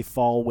basically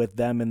fall with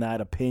them in that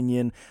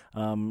opinion.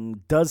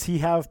 Does he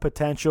have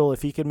potential?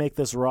 If he can make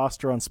this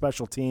roster on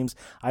special teams,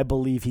 I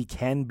believe he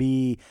can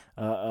be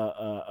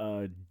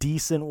a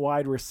decent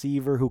wide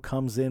receiver who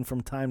comes in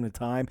from time to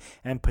time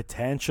and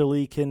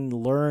potentially can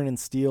learn and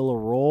steal a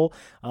role.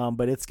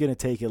 But it's going to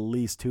take at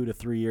least 2 to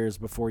 3 years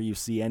before you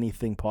see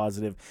anything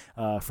positive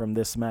from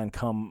this man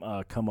come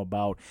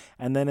about.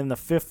 And then in the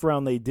 5th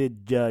round, they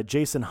did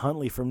Jason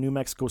Huntley from New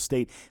Mexico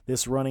State,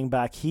 this running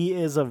back. He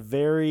is a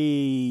very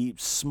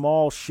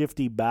small,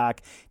 shifty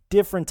back.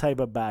 Different type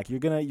of back. You're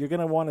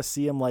gonna want to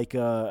see him like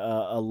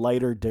a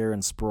lighter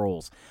Darren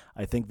Sproles.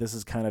 I think this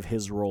is kind of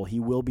his role. He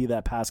will be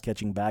that pass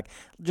catching back,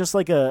 just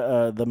like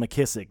the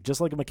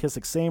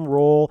McKissick, same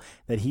role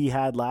that he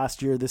had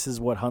last year. This is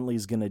what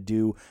Huntley's gonna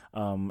do.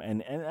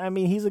 And I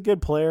mean, he's a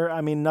good player.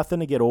 I mean,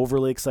 nothing to get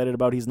overly excited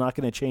about. He's not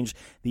going to change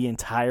the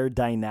entire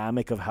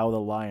dynamic of how the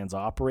Lions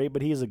operate,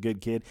 but he's a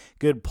good kid,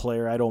 good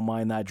player. I don't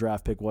mind that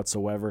draft pick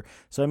whatsoever.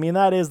 So I mean,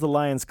 that is the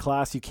Lions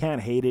class. You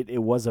can't hate it.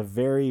 It was a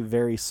very,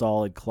 very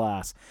solid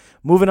class.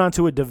 Moving on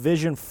to a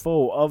division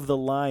foe of the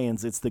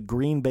Lions, it's the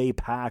Green Bay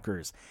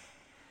Packers.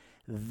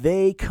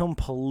 They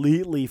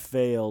completely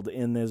failed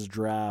in this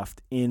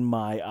draft in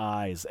my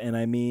eyes. And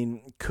I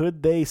mean,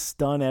 could they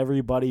stun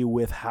everybody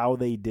with how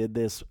they did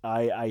this?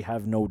 I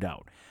have no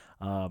doubt.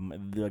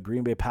 The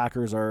Green Bay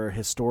Packers are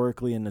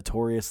historically and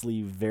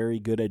notoriously very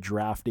good at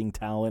drafting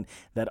talent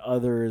that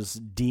others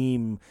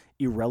deem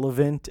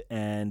irrelevant,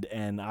 and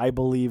I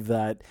believe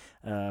that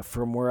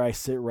from where I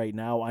sit right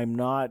now, I'm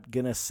not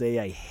going to say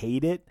I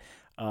hate it,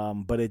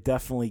 but it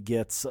definitely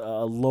gets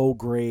a low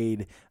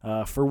grade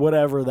for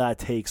whatever that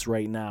takes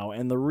right now.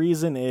 And the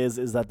reason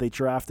is that they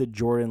drafted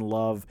Jordan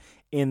Love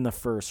in the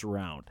 1st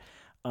round.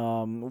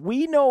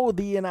 We know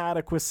the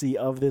inadequacy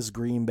of this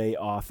Green Bay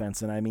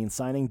offense, and I mean,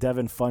 signing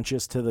Devin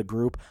Funchess to the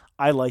group,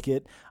 I like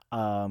it.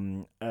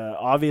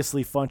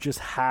 Obviously, Funchess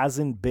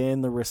hasn't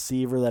been the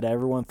receiver that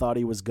everyone thought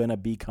he was going to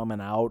be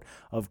coming out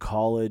of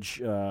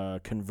college,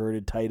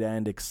 converted tight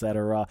end,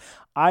 etc.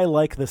 I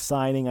like the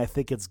signing. I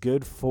think it's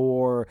good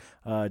for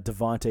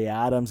Devontae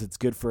Adams. It's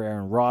good for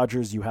Aaron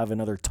Rodgers. You have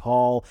another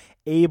tall,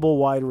 able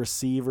wide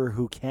receiver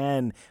who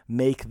can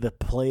make the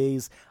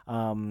plays.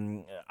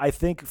 I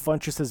think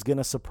Funchess is going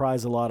to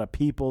surprise a lot of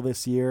people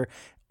this year,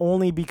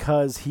 only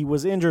because he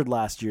was injured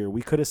last year.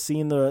 We could have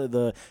seen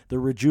the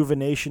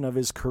rejuvenation of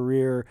his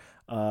career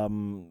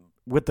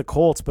with the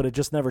Colts, but it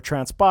just never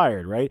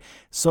transpired, right?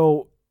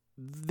 So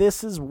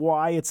this is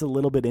why it's a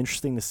little bit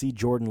interesting to see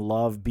Jordan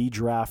Love be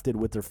drafted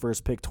with their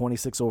first pick,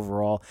 26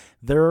 overall.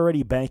 They're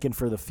already banking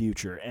for the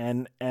future.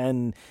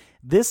 And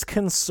this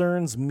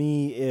concerns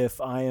me if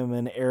I am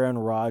an Aaron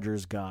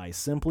Rodgers guy,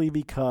 simply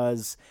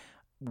because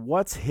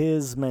what's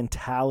his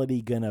mentality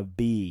going to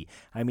be?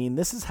 I mean,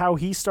 this is how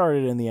he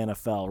started in the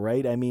NFL,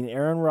 right? I mean,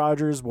 Aaron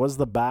Rodgers was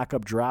the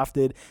backup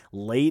drafted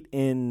late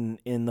in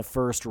the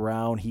first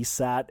round. He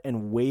sat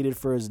and waited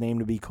for his name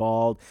to be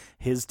called.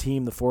 His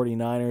team, the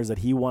 49ers, that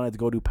he wanted to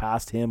go to,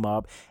 passed him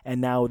up.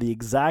 And now the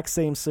exact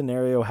same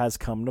scenario has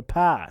come to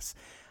pass.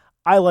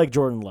 I like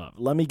Jordan Love.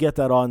 Let me get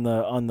that on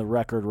the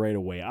record right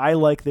away. I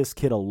like this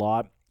kid a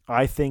lot.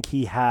 I think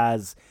he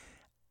has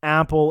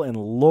ample and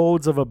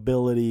loads of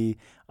ability.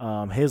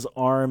 His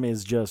arm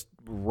is just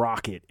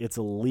rocket. It's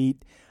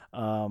elite.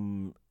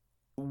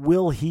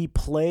 Will he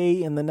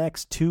play in the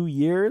next 2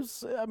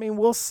 years? I mean,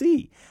 we'll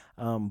see.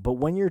 But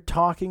when you're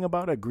talking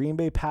about a Green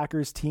Bay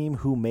Packers team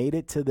who made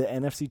it to the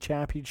NFC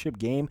Championship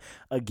game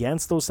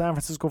against those San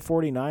Francisco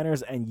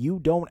 49ers, and you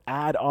don't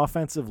add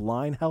offensive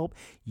line help,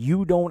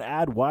 you don't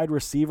add wide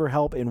receiver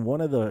help in one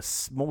of the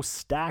most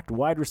stacked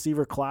wide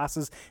receiver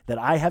classes that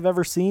I have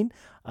ever seen,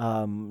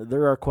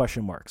 there are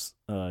question marks,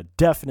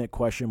 definite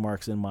question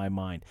marks in my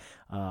mind.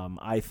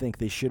 I think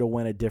they should have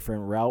went a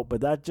different route,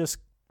 but that just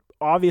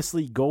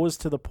obviously goes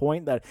to the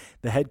point that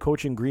the head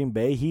coach in Green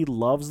Bay, he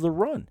loves the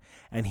run,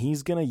 and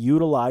he's going to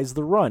utilize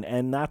the run,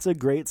 and that's a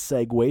great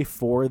segue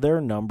for their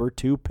number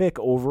 2 pick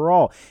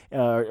overall,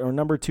 or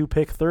number 2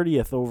 pick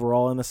 30th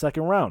overall in the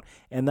second round,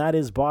 and that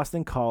is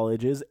Boston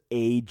College's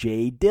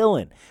A.J.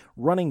 Dillon,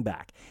 running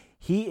back.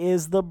 He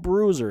is the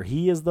bruiser.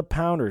 He is the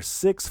pounder,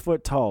 6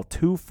 foot tall,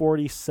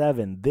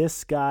 247.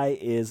 This guy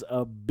is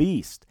a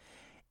beast.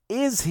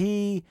 Is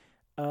he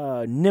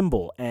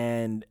nimble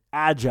and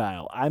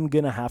agile? I'm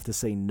going to have to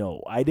say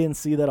no. I didn't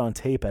see that on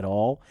tape at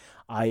all.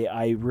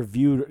 I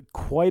reviewed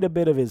quite a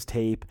bit of his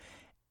tape,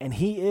 and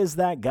he is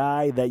that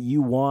guy that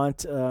you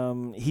want.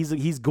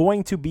 He's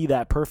going to be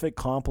that perfect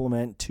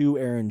complement to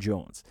Aaron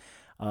Jones.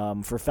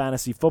 For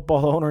fantasy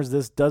football owners,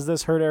 does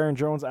this hurt Aaron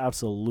Jones?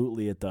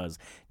 Absolutely it does.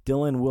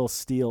 Dillon will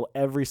steal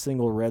every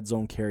single red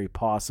zone carry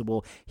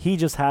possible. He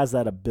just has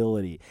that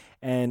ability.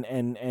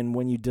 And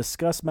when you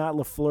discuss Matt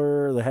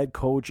LaFleur, the head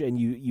coach, and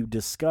you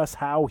discuss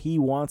how he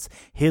wants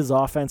his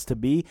offense to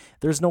be,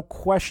 there's no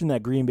question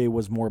that Green Bay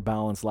was more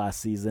balanced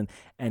last season,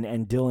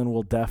 and Dillon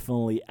will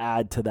definitely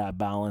add to that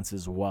balance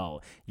as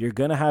well. You're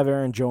going to have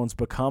Aaron Jones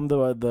become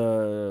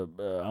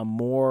a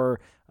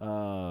more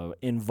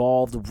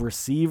involved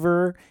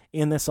receiver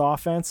in this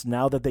offense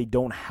now that they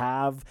don't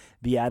have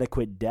the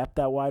adequate depth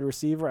at wide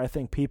receiver. I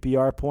think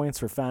PPR points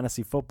for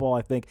fantasy football,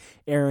 I think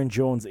Aaron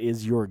Jones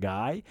is your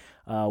guy.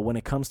 When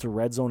it comes to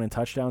red zone and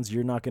touchdowns,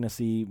 you're not going to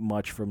see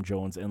much from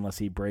Jones unless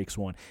he breaks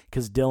one,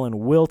 because Dillon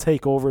will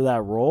take over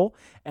that role,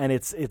 and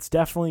it's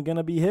definitely going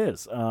to be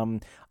his.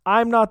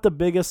 I'm not the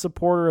biggest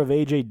supporter of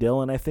A.J.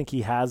 Dillon. I think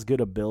he has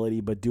good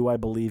ability, but do I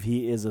believe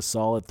he is a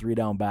solid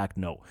 3-down back?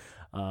 No.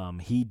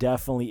 He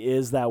definitely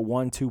is that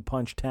 1-2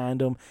 punch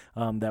tandem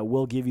that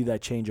will give you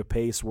that change of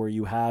pace, where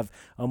you have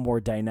a more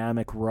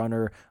dynamic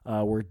runner,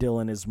 where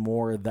Dillon is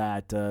more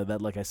that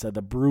like I said,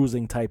 the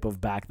bruising type of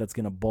back that's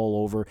going to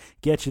bowl over,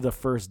 get you the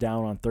first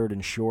down on 3rd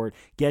and short,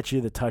 get you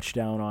the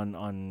touchdown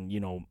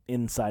on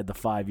inside the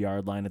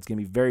 5-yard line. It's going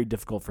to be very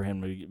difficult for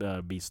him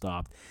to be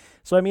stopped.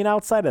 So, I mean,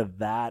 outside of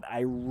that,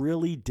 I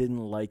really didn't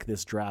like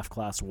this draft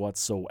class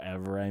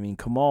whatsoever. I mean,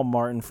 Kamal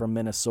Martin from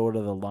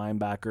Minnesota, the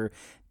linebacker,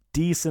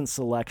 decent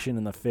selection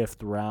in the 5th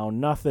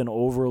round. Nothing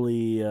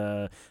overly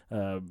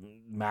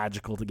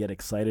magical to get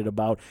excited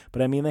about.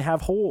 But, I mean, they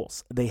have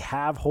holes.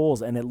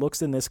 And it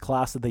looks in this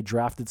class that they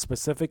drafted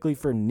specifically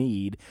for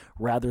need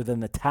rather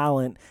than the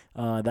talent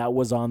that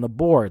was on the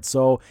board.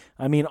 So,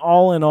 I mean,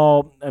 all in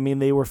all, I mean,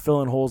 they were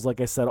filling holes, like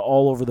I said,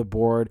 all over the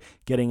board,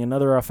 getting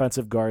another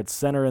offensive guard,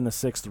 center in the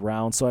 6th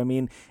round. So, I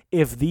mean,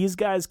 if these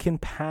guys can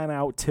pan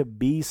out to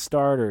be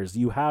starters,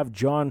 you have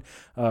John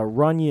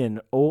Runyon,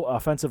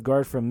 offensive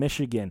guard from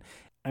Michigan.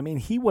 I mean,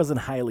 he wasn't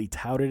highly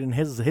touted, and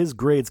his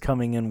grades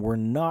coming in were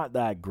not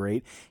that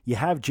great. You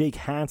have Jake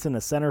Hansen,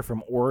 a center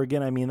from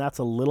Oregon. I mean, that's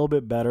a little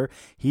bit better.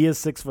 He is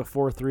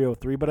 6'4",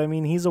 303, but I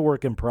mean, he's a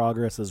work in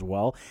progress as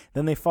well.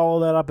 Then they follow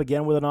that up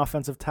again with an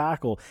offensive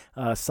tackle,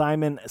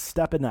 Simon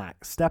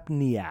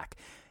Stepniak.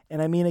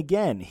 And I mean,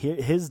 again,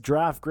 his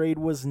draft grade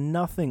was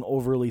nothing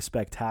overly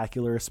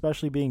spectacular,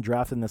 especially being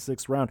drafted in the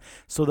 6th round.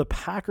 So the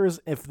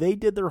Packers, if they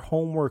did their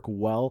homework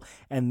well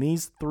and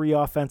these 3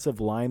 offensive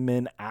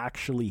linemen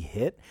actually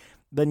hit,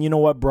 then you know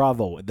what,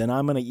 bravo. Then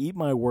I'm going to eat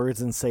my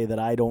words and say that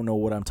I don't know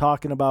what I'm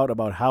talking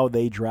about how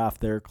they draft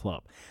their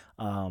club.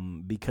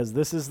 Because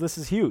this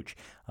is huge.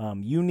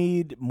 You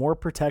need more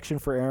protection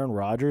for Aaron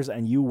Rodgers,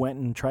 and you went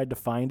and tried to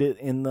find it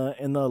in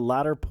the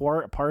latter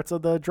parts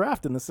of the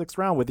draft in the 6th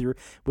round with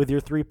your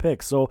 3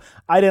 picks. So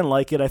I didn't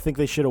like it. I think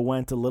they should have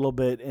went a little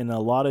bit in a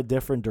lot of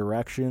different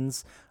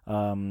directions.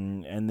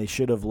 And they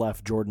should have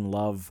left Jordan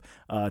Love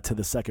to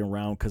the 2nd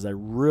round, because I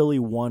really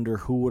wonder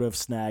who would have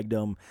snagged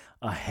him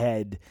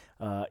ahead,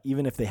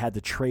 even if they had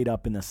to trade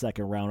up in the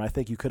 2nd round. I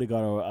think you could have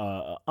got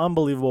a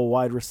unbelievable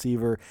wide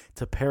receiver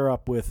to pair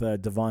up with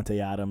Devontae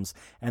Adams,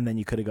 and then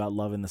you could have got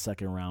Love in the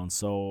 2nd round.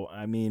 So,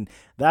 I mean,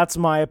 that's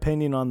my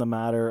opinion on the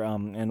matter,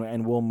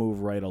 and we'll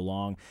move right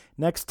along.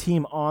 Next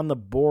team on the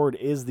board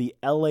is the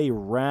LA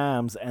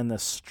Rams, and the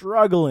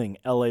struggling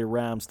LA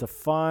Rams to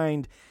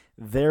find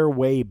their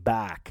way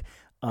back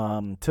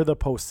to the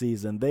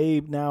postseason.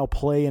 They now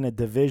play in a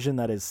division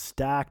that is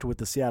stacked with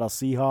the Seattle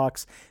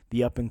Seahawks,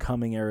 the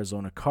up-and-coming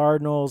Arizona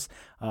Cardinals,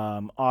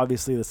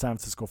 obviously the San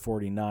Francisco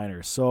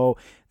 49ers. So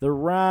the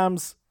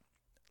Rams,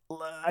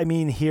 I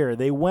mean, here,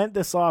 they went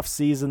this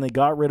offseason, they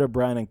got rid of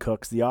Brandon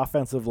Cooks. The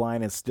offensive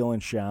line is still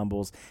in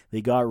shambles.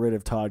 They got rid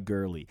of Todd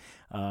Gurley.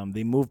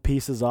 They moved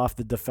pieces off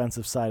the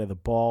defensive side of the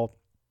ball.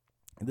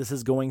 This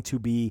is going to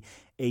be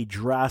a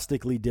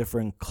drastically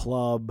different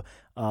club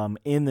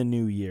in the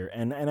new year.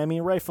 And I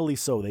mean, rightfully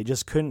so. They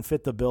just couldn't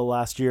fit the bill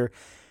last year.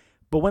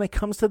 But when it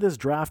comes to this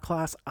draft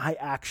class, I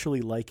actually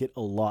like it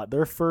a lot.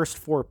 Their first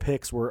 4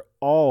 picks were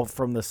all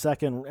from the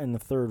 2nd and the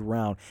 3rd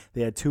round.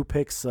 They had 2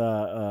 picks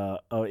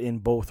in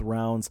both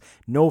rounds.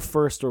 No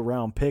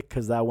first-round pick,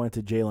 because that went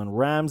to Jalen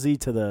Ramsey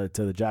to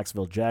the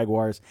Jacksonville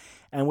Jaguars.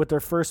 And with their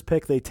first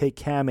pick, they take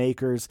Cam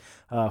Akers,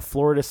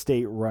 Florida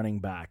State running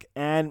back.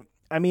 And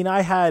I mean,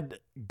 I had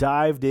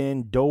dove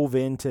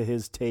into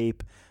his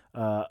tape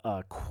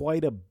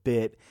quite a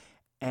bit,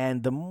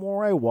 and the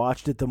more I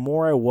watched it, the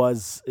more I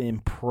was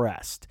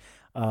impressed.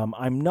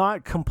 I'm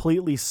not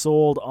completely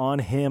sold on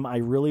him. I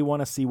really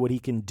want to see what he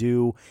can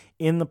do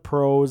in the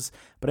pros,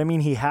 but I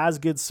mean, he has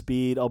good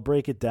speed. I'll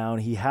break it down.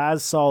 He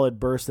has solid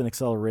burst and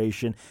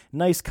acceleration,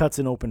 nice cuts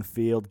in open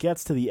field,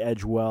 gets to the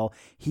edge well.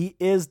 He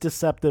is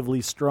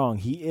deceptively strong.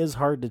 He is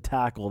hard to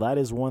tackle. That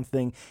is one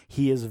thing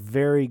he is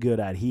very good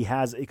at. He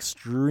has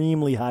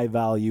extremely high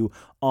value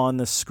on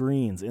the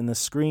screens, in the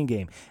screen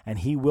game, and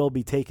he will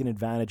be taken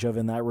advantage of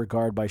in that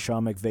regard by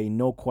Sean McVay,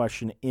 no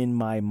question in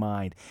my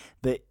mind.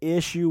 The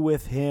issue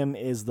with him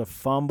is the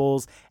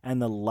fumbles and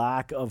the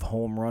lack of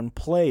home run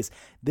plays.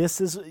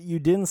 You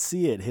didn't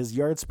see it. His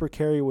yards per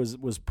carry was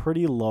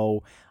pretty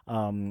low.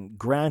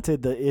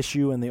 Granted, the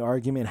issue and the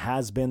argument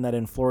has been that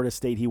in Florida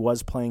State he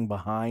was playing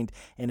behind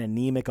an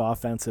anemic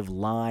offensive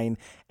line,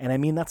 and I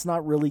mean, that's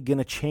not really going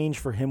to change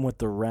for him with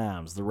the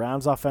Rams. The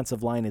Rams'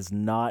 offensive line is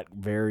not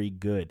very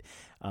good.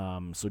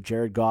 So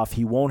Jared Goff,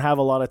 he won't have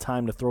a lot of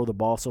time to throw the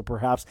ball, so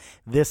perhaps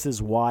this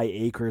is why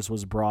Akers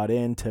was brought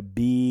in, to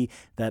be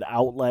that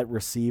outlet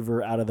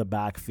receiver out of the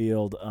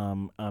backfield.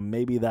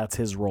 Maybe that's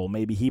his role.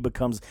 Maybe he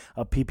becomes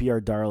a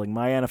PPR darling.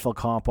 My NFL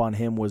comp on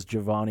him was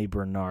Giovanni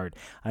Bernard.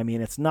 I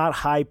mean, it's not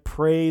high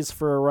praise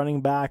for a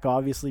running back.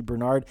 Obviously,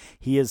 Bernard,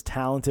 he is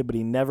talented, but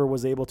he never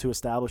was able to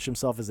establish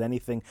himself as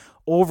anything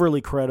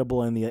overly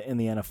credible in the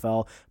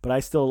NFL. But I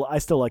still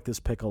like this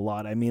pick a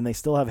lot. I mean, they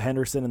still have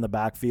Henderson in the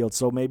backfield,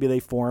 so maybe they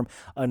form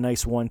a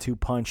nice 1-2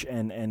 punch,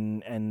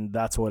 and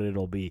that's what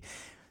it'll be.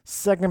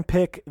 Second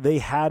pick they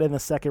had in the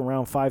 2nd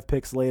round, 5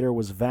 picks later,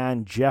 was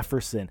Van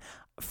Jefferson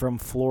from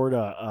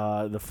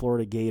Florida, the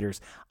Florida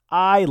Gators.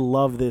 I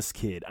love this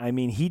kid. I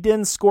mean, he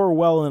didn't score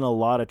well in a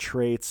lot of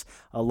traits,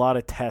 a lot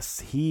of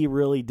tests. He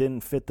really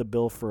didn't fit the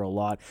bill for a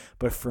lot.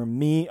 But for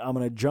me, I'm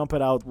going to jump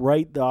it out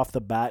right off the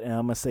bat, and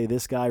I'm going to say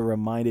this guy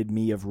reminded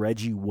me of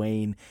Reggie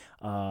Wayne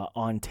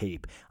on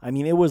tape. I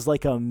mean, it was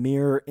like a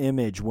mirror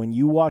image. When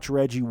you watch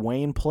Reggie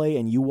Wayne play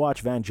and you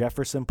watch Van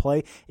Jefferson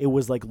play, it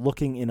was like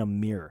looking in a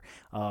mirror.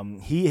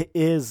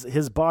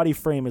 His body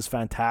frame is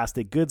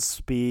fantastic, good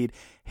speed.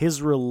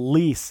 His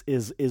release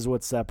is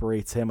what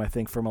separates him, I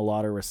think, from a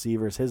lot of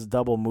receivers. His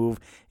double move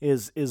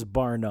is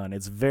bar none.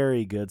 It's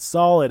very good.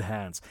 Solid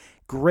hands.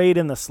 Great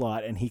in the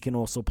slot, and he can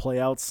also play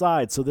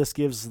outside. So this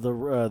gives the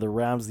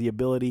Rams the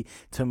ability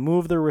to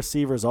move their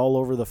receivers all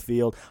over the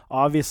field.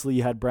 Obviously,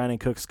 you had Brandon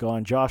Cooks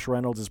gone. Josh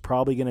Reynolds is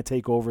probably going to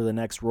take over the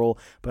next role,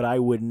 but I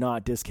would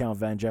not discount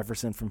Van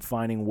Jefferson from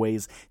finding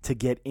ways to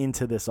get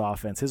into this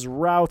offense. His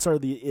routes are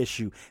the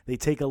issue. They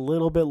take a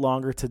little bit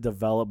longer to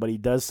develop, but he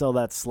does sell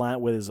that slant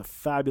with his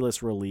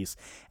fabulous release.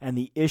 And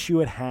the issue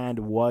at hand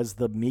was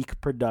the meek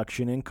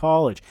production in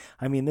college.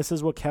 I mean, this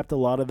is what kept a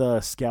lot of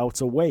the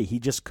scouts away. He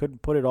just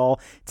couldn't put it all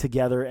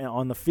together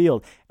on the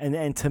field.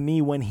 And to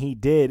me, when he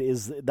did,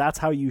 that's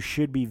how you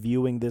should be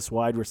viewing this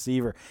wide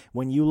receiver.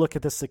 When you look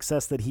at the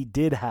success that he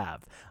did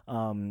have,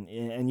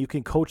 and you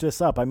can coach this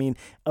up. I mean,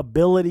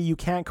 ability, you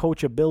can't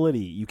coach ability.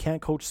 You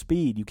can't coach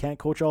speed. You can't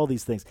coach all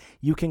these things.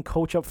 You can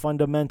coach up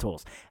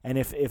fundamentals. And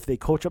if they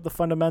coach up the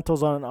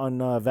fundamentals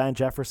on Van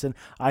Jefferson,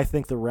 I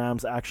think the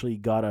Rams actually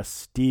got a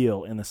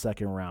steal in the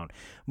 2nd round.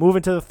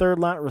 Moving to the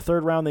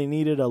third round, they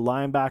needed a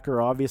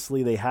linebacker.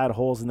 Obviously, they had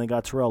holes, and they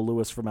got Terrell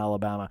Lewis from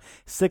Alabama.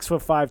 6'5",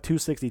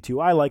 262.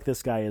 I like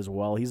this guy as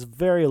well. He's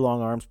very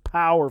long arms,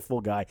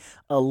 powerful guy,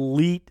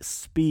 elite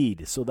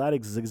speed. So that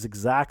is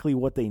exactly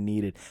what they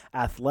needed.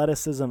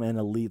 Athleticism and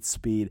elite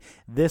speed.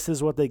 This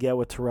is what they get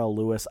with Terrell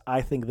Lewis.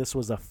 I think this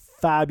was a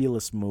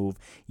fabulous move.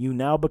 You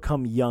now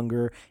become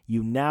younger.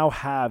 You now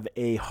have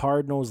a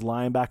hard-nosed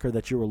linebacker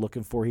that you were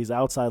looking for. He's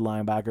outside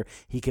linebacker.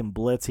 He can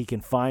blitz. He can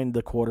find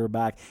the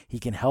quarterback. He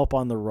can help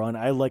on the run.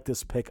 I like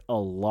this pick a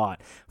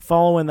lot.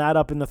 Following that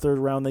up in the third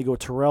round, they go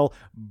Terrell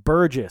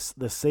Burgess,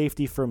 the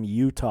safety from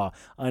Utah.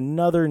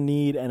 Another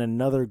need and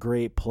another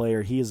great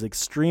player. He is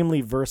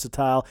extremely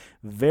versatile,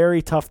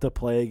 very tough to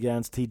play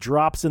against. He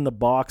drops in the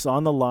box,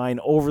 on the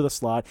line, over the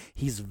slot.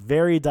 He's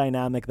very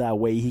dynamic that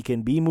way. He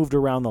can be moved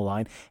around the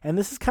line. And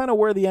this is kind of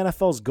where the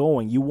NFL's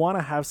going. You want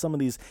to have some of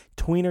these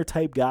tweener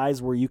type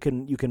guys where you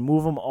can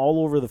move them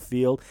all over the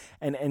field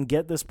and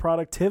get this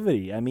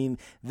productivity. I mean,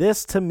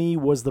 this to me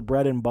was the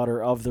bread and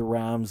butter of the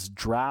Rams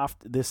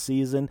draft this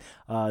season,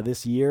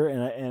 this year,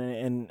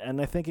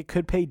 and I think it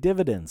could pay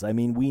dividends. I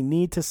mean, we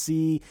need to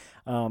see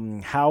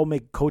how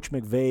Coach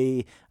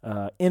McVay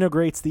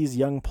integrates these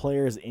young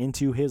players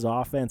into his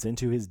offense,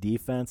 into his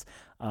defense.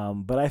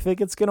 But I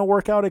think it's going to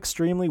work out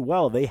extremely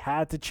well. They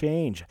had to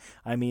change.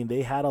 I mean,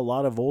 they had a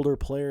lot of older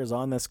players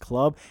on this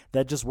club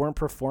that just weren't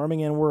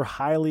performing and were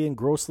highly and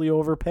grossly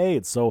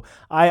overpaid. So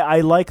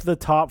I like the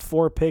top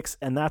 4 picks,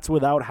 and that's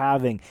without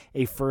having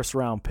a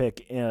first-round pick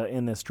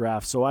in this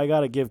draft. So I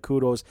got to give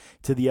kudos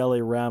to the LA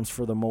Rams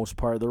for the most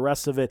part. The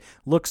rest of it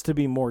looks to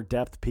be more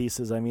depth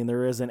pieces. I mean,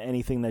 there isn't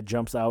anything that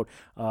jumps out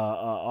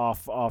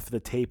off the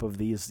tape of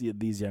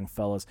these young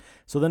fellas.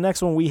 So the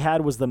next one we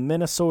had was the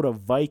Minnesota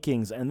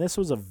Vikings, and this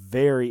was a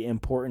very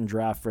important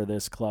draft for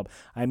this club.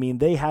 I mean,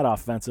 they had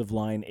offensive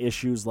line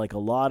issues like a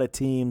lot of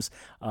teams.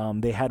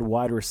 They had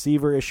wide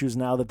receiver issues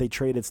now that they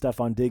traded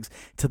Stephon Diggs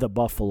to the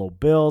Buffalo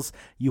Bills.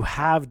 You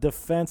have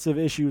defensive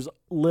issues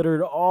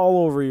littered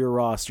all over your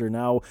roster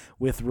now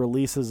with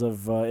releases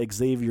of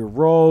Xavier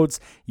Rhodes.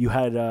 You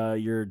had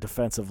your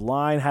defensive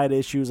line had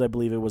issues. I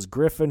believe it was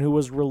Griffin who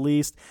was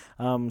released.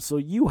 So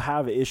you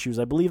have issues.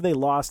 I believe they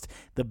lost.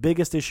 The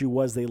biggest issue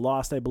was they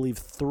lost, I believe,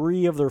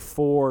 3 of their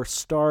 4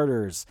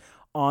 starters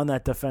on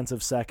that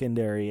defensive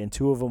secondary, and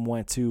 2 of them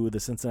went to the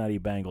Cincinnati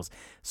Bengals.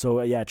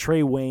 So yeah,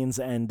 Trey Waynes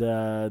and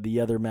the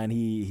other man,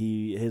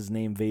 his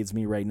name evades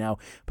me right now.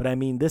 But I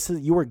mean,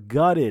 you were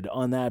gutted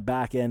on that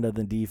back end of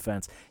the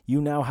defense. You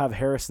now have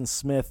Harrison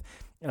Smith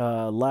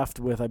left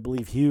with, I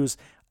believe, Hughes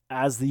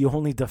as the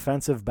only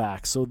defensive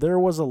back. So there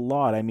was a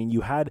lot. I mean,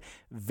 you had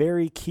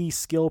very key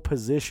skill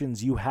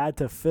positions you had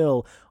to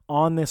fill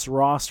on this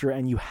roster,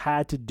 and you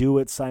had to do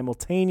it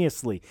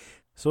simultaneously.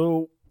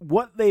 So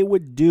what they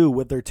would do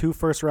with their 2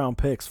 first-round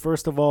picks,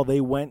 first of all,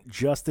 they went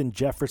Justin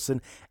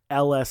Jefferson,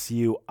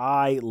 LSU.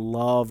 I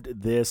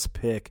loved this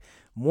pick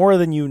more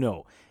than you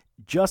know.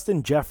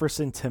 Justin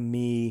Jefferson, to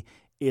me,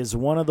 is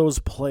one of those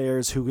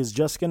players who is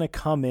just going to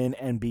come in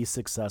and be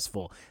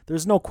successful.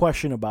 There's no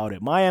question about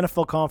it. My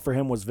NFL comp for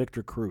him was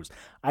Victor Cruz.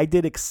 I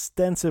did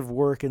extensive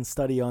work and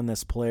study on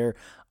this player.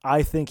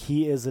 I think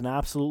he is an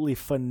absolutely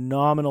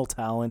phenomenal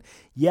talent.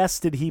 Yes,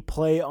 did he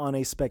play on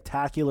a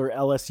spectacular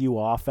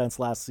LSU offense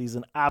last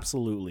season?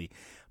 Absolutely.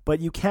 But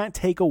you can't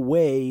take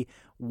away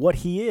what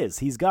he is.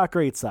 He's got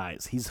great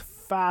size. He's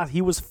fast.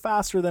 He was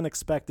faster than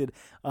expected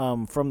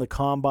from the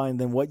combine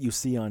than what you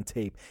see on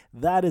tape.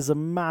 That is a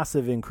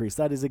massive increase.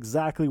 That is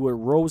exactly what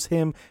rose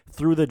him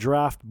through the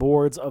draft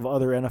boards of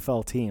other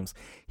NFL teams.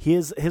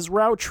 His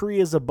route tree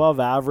is above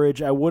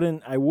average. I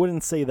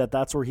wouldn't say that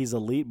that's where he's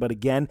elite, but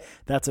again,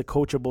 that's a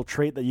coachable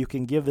trait that you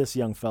can give this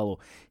young fellow.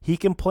 He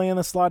can play in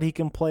the slot, he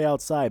can play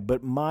outside,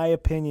 but my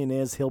opinion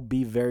is he'll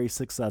be very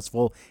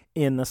successful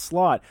in the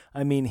slot.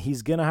 I mean,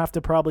 he's going to have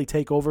to probably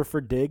take over for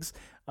Diggs,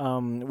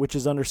 which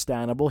is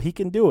understandable. He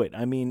can do it.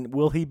 I mean,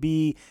 will he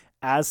be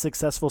as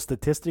successful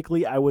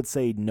statistically? I would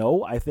say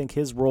no. I think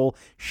his role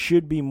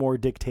should be more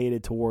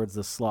dictated towards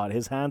the slot.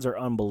 His hands are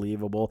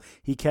unbelievable.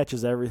 He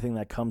catches everything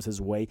that comes his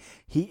way.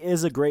 He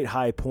is a great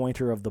high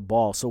pointer of the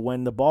ball. So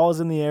when the ball is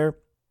in the air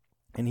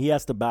and he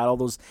has to battle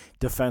those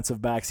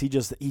defensive backs,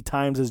 he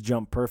times his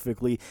jump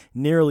perfectly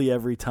nearly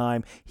every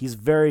time. He's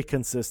very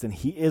consistent.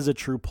 He is a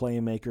true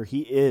playmaker. He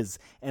is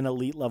an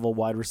elite level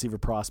wide receiver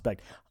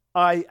prospect.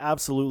 I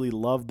absolutely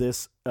love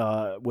this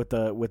with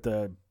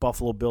the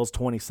Buffalo Bills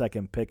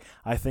 22nd pick.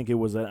 I think it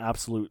was an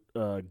absolute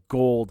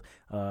gold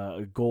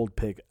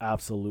pick,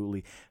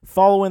 absolutely.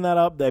 Following that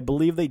up, I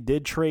believe they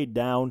did trade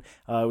down.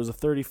 It was a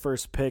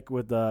 31st pick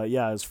with it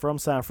was from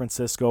San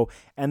Francisco,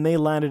 and they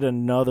landed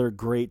another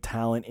great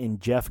talent in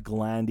Jeff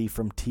Gladney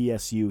from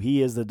TSU.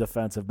 He is the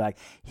defensive back.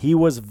 He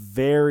was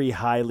very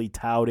highly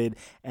touted,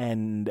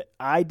 and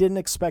I didn't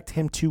expect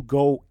him to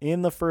go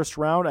in the first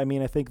round. I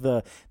mean, I think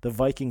the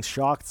Vikings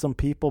shocked some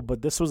people,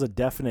 but this was a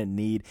definite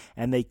need,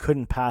 and they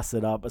couldn't pass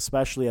it up,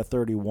 especially at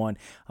 31.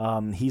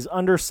 He's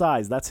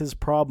undersized. That's his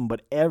problem,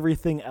 but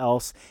everything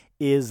else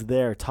is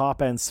there.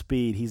 Top end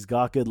speed. He's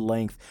got good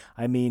length.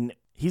 I mean,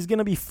 he's going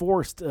to be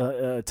forced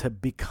to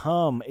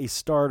become a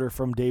starter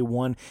from day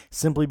one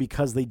simply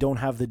because they don't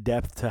have the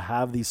depth to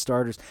have these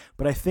starters.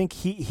 But I think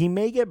he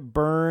may get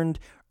burned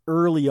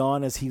early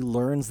on as he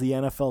learns the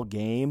NFL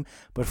game,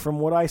 but from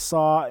what I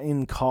saw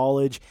in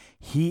college,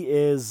 he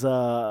is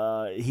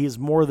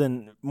more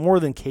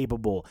than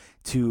capable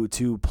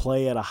to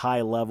play at a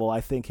high level.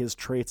 I think his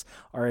traits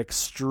are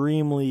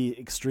extremely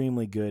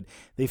good.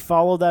 They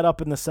followed that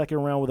up in the second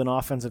round with an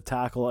offensive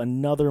tackle,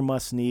 another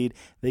must need.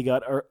 They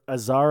got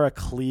Azara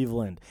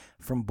Cleveland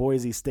from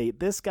Boise State.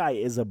 This guy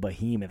is a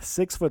behemoth,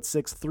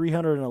 6'6",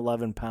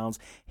 311 pounds.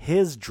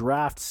 His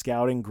draft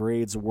scouting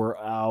grades were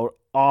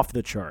off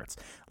the charts.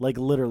 Like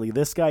literally,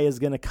 this guy is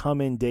going to come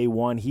in day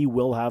one. He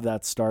will have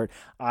that start.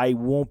 I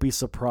won't be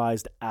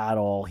surprised at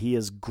all. He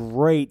is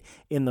great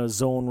in the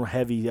zone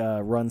heavy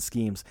run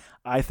schemes.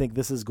 I think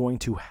this is going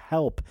to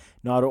help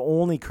not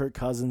only Kirk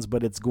Cousins,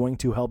 but it's going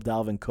to help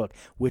Dalvin Cook,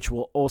 which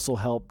will also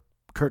help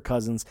Kirk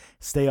Cousins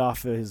stay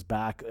off of his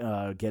back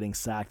getting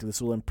sacked.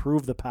 This will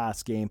improve the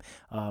pass game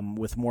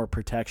with more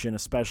protection,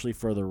 especially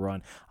for the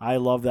run. I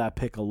love that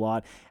pick a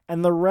lot.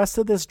 And the rest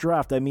of this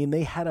draft, I mean,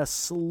 they had a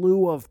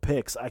slew of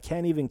picks. I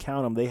can't even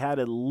count them. They had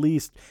at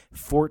least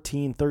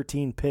 14,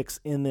 13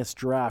 picks in this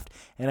draft.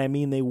 And I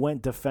mean, they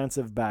went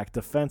defensive back,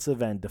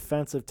 defensive end,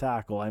 defensive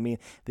tackle. I mean,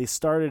 they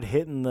started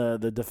hitting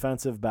the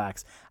defensive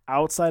backs.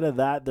 Outside of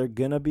that, they're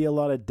going to be a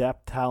lot of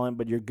depth talent,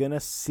 but you're going to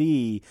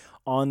see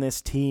on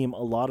this team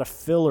a lot of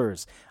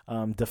fillers.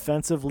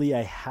 Defensively,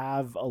 I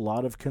have a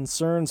lot of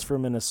concerns for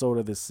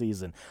Minnesota this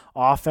season.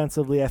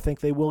 Offensively, I think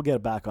they will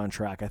get back on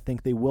track. I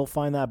think they will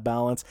find that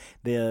balance.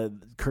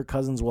 Kirk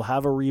Cousins will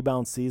have a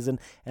rebound season,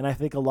 and I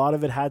think a lot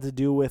of it had to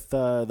do with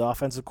the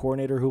offensive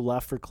coordinator who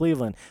left for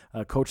Cleveland,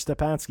 Coach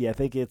Stefanski. I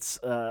think it's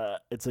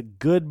a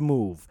good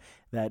move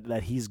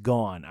that he's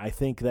gone. I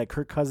think that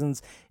Kirk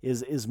Cousins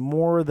is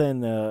more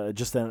than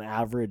just an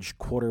average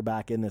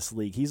quarterback in this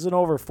league. He's an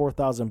over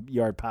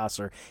 4,000-yard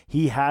passer.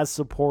 He has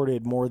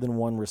supported more than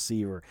one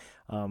receiver.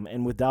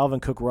 And with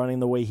Dalvin Cook running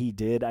the way he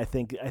did, I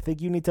think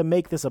you need to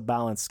make this a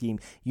balanced scheme.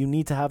 You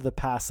need to have the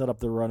pass set up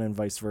the run and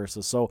vice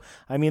versa. So,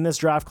 I mean, this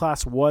draft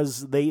class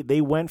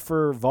they went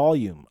for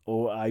volume,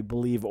 I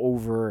believe,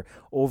 over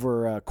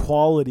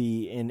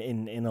quality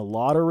in a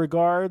lot of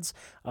regards.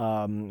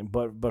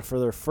 But for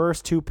their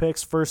first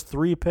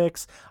three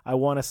picks, I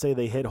want to say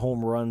they hit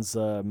home runs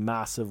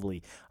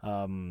massively.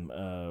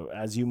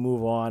 As you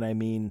move on, I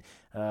mean,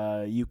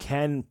 you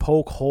can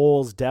poke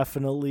holes,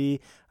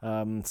 definitely.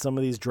 Some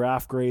of these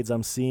draft grades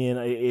I'm seeing,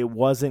 it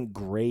wasn't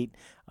great.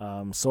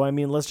 So, I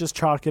mean, let's just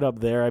chalk it up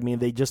there. I mean,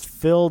 they just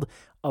filled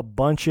a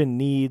bunch of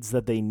needs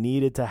that they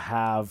needed to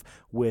have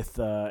with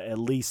at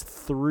least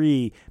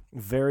three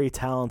very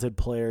talented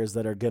players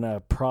that are going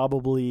to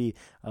probably,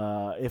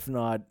 if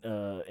not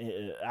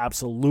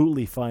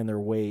absolutely find their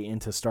way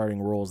into starting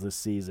roles this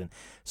season.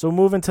 So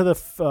moving to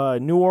the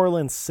New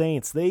Orleans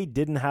Saints, they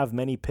didn't have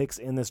many picks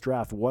in this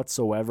draft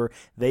whatsoever.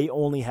 They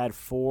only had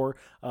four,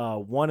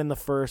 one in the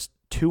first,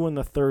 two in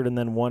the third, and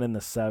then one in the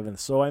seventh.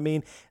 So, I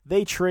mean,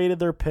 they traded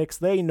their picks.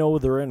 They know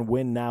they're in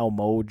win-now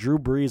mode. Drew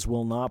Brees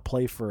will not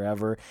play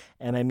forever.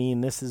 And, I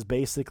mean, this is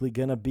basically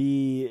going to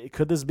be –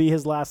 could this be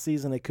his last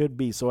season? It could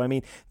be. So, I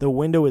mean, the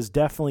window is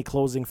definitely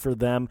closing for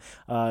them.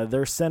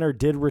 Their center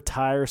did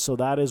retire, so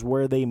that is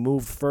where they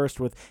moved first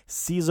with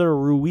Cesar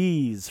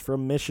Ruiz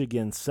from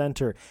Michigan,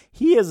 center.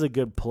 He is a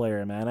good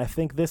player, man. I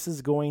think this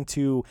is going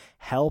to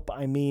help.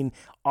 I mean,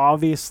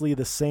 obviously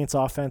the Saints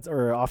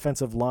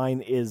offensive line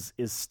is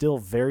still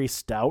very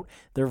stout.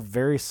 They're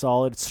very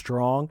solid,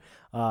 strong,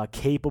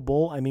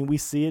 capable. I mean, we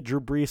see it. Drew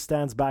Brees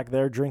stands back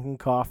there drinking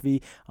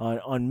coffee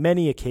on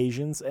many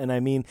occasions, and I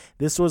mean,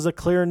 this was a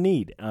clear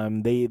need.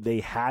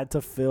 They had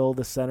to fill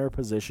the center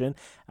position,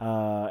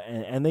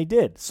 and they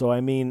did. So,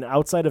 I mean,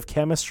 outside of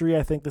chemistry,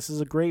 I think this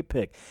is a great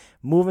pick.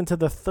 Moving to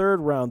the third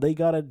round, they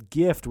got a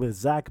gift with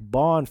Zach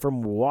Bond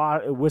from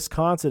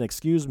Wisconsin.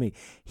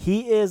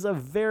 He is a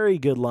very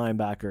good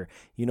linebacker.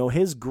 You know,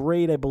 his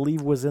grade, I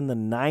believe, was in the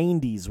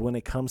 90s when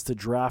it comes to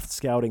draft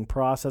scouting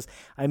process.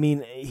 I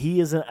mean, he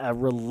is a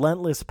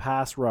relentless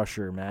pass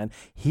rusher, man.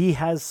 He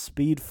has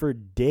speed for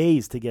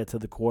days to get to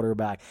the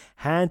quarterback.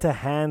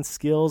 Hand-to-hand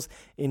skills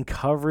in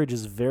coverage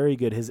is very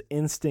good. His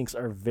instincts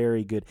are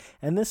very good.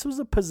 And this was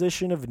a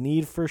position of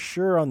need for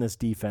sure on this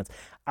defense.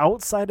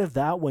 Outside of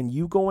that, when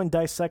you go and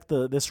dissect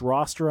this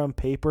roster on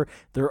paper,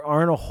 there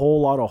aren't a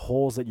whole lot of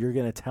holes that you're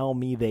going to tell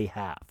me they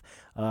have.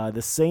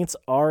 The Saints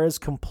are as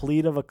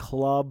complete of a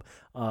club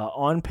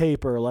on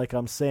paper, like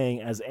I'm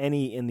saying, as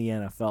any in the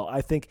NFL.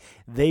 I think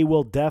they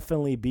will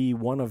definitely be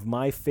one of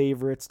my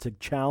favorites to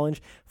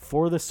challenge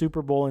for the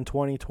Super Bowl in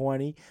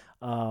 2020.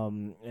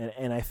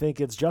 And I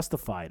think it's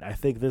justified. I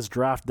think this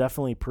draft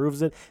definitely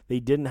proves it. They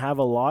didn't have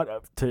a lot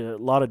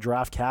of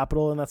draft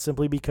capital, and that's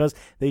simply because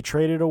they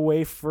traded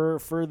away for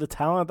the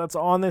talent that's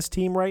on this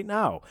team right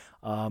now.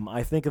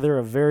 I think they're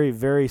a very,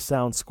 very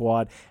sound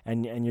squad,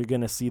 and you're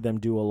going to see them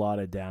do a lot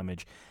of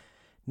damage.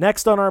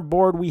 Next on our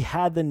board, we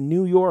had the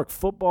New York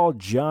Football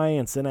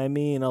Giants, and I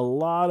mean, a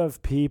lot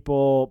of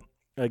people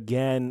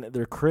again,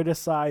 they're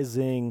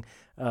criticizing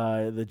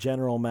the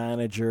general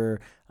manager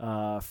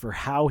for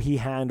how he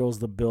handles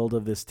the build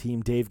of this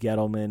team, Dave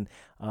Gettleman.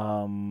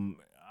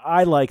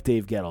 I like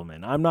Dave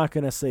Gettleman. I'm not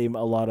going to say a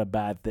lot of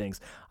bad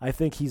things. I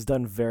think he's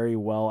done very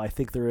well. I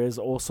think there is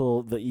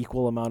also the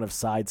equal amount of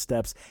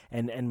sidesteps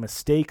and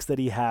mistakes that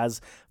he has.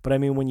 But I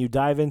mean, when you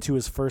dive into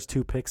his first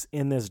two picks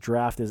in this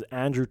draft is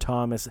Andrew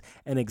Thomas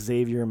and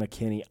Xavier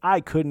McKinney. I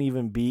couldn't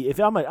even be,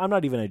 I'm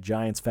not even a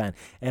Giants fan,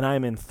 and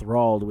I'm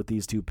enthralled with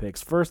these two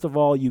picks. First of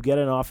all, you get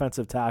an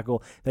offensive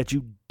tackle that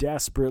you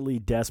desperately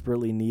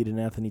need in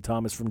Anthony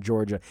Thomas from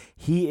Georgia.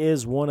 He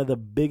is one of the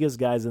biggest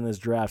guys in this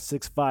draft,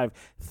 6'5",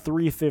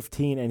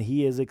 315, and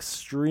he is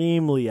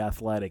extremely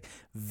athletic,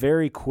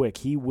 very quick.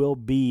 He will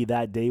be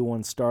that day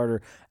one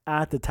starter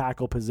at the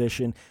tackle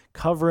position,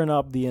 covering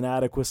up the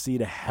inadequacy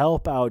to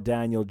help out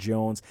Daniel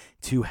Jones,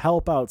 to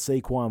help out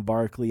Saquon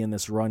Barkley in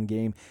this run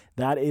game.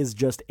 That is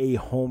just a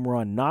home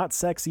run. Not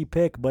sexy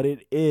pick, but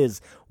it is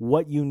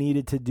what you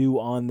needed to do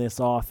on this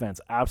offense.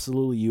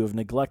 Absolutely. You have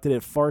neglected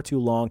it far too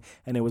long,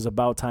 and it was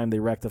about time they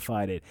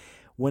rectified it.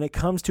 When it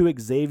comes to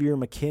Xavier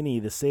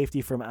McKinney, the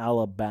safety from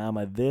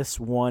Alabama, this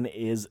one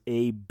is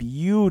a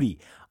beauty.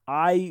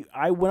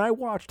 When I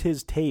watched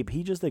his tape,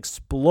 he just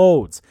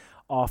explodes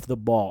off the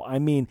ball. I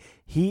mean,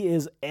 he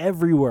is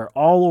everywhere,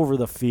 all over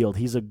the field.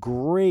 He's a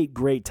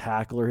great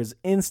tackler. His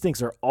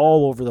instincts are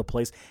all over the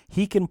place.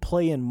 He can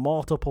play in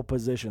multiple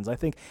positions. I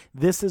think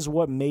this is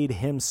what made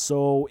him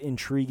so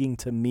intriguing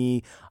to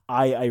me.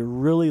 I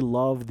really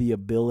love the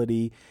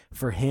ability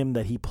for him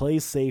that he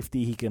plays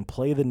safety. He can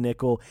play the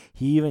nickel.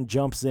 He even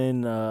jumps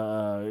in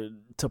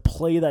to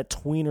play that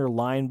tweener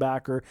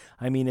linebacker.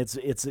 I mean,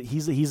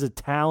 he's a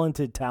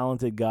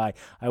talented guy.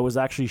 I was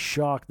actually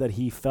shocked that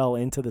he fell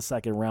into the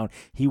second round.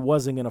 He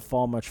wasn't going to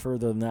fall much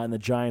further than that, and the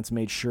Giants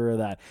made sure of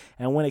that.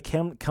 And when it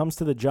comes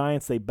to the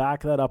Giants, they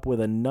back that up with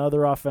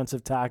another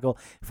offensive tackle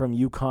from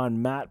UConn,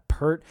 Matt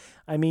Pert.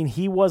 I mean,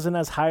 he wasn't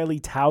as highly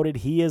touted.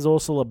 He is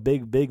also a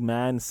big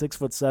man,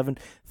 6'7",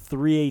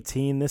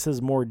 318. This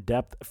is more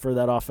depth for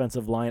that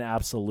offensive line,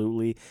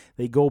 absolutely.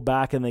 They go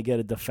back and they get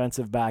a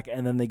defensive back,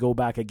 and then they go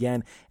back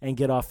again and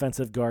get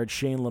offensive guard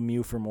Shane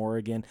Lemieux from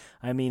Oregon.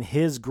 I mean,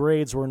 his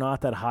grades were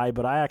not that high,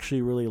 but I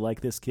actually really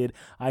like this kid.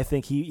 I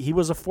think he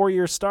was a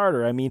 4-year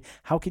starter. I mean,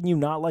 how can you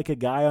not like a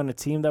guy on a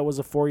team that was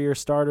a 4-year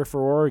starter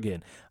for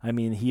Oregon? I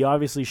mean, he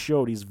obviously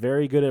showed he's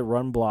very good at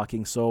run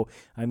blocking, so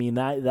I mean,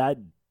 that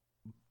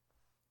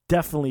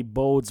definitely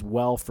bodes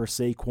well for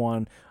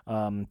Saquon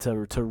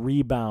to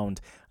rebound.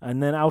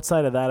 And then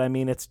outside of that, I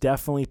mean, it's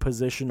definitely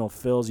positional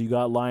fills. You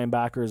got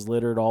linebackers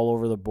littered all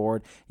over the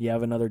board. You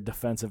have another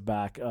defensive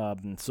back.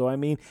 So, I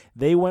mean,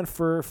 they went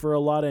for a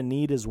lot of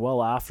need as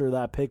well after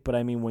that pick. But,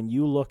 I mean, when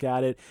you look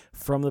at it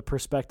from the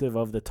perspective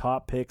of the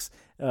top picks,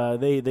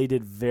 they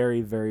did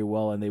very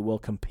well, and they will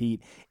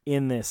compete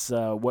in this,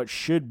 what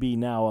should be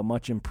now a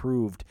much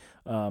improved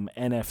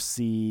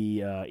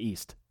NFC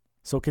East.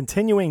 So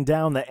continuing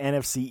down the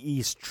NFC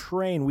East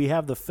train, we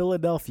have the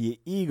Philadelphia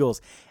Eagles,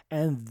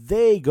 and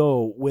they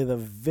go with a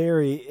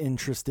very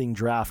interesting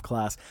draft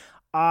class.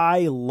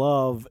 I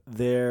love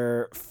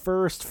their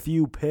first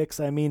few picks.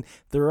 I mean,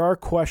 there are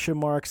question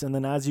marks, and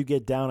then as you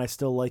get down, I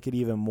still like it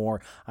even more.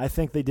 I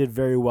think they did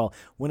very well.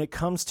 When it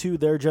comes to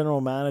their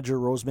general manager,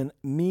 Roseman,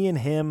 me and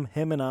him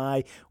and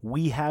I,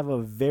 we have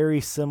a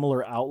very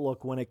similar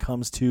outlook when it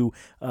comes to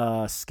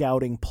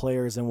scouting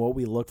players and what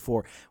we look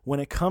for. When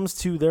it comes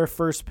to their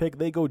first pick,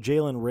 they go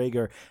Jalen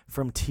Reagor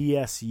from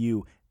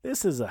TSU.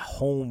 This is a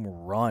home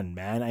run,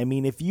 man. I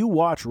mean, if you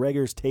watch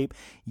Reagor's tape,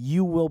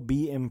 you will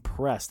be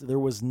impressed. There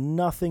was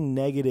nothing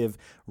negative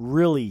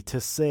really to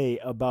say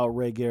about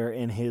Reagor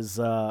in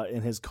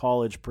his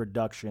college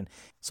production.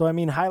 So, I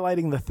mean,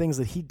 highlighting the things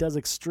that he does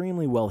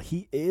extremely well.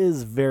 He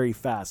is very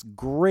fast,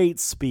 great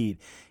speed.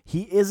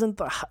 He isn't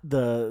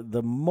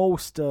the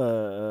most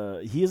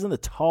he isn't the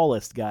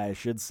tallest guy, I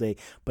should say,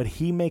 but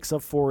he makes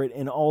up for it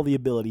in all the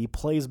ability. He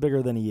plays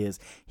bigger than he is.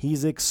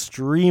 He's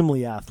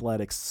extremely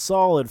athletic,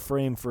 solid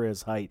frame for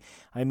his height.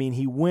 I mean,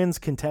 he wins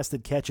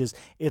contested catches.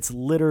 It's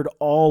littered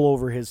all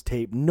over his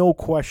tape, no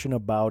question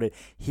about it.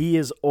 He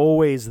is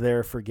always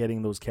there for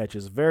getting those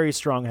catches. Very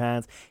strong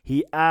hands.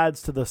 He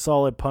adds to the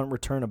solid punt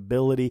return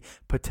ability,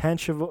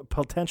 potential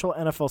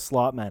NFL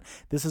slot man.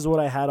 This is what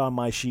I had on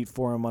my sheet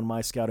for him on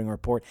my scouting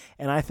report,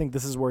 and I think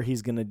this is where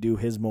he's going to do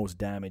his most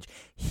damage.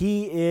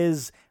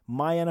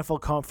 My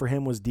NFL comp for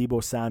him was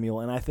Deebo Samuel,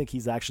 and I think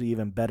he's actually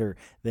even better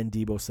than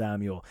Deebo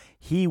Samuel.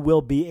 He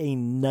will be a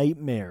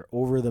nightmare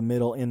over the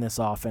middle in this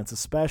offense,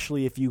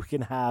 especially if you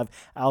can have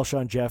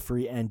Alshon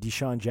Jeffrey and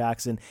Deshaun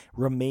Jackson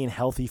remain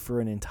healthy for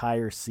an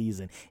entire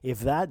season.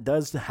 If that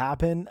does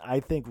happen,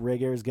 I think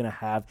Reagor is going to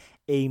have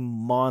a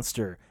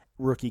monster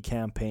rookie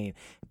campaign.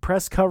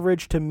 Press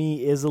coverage to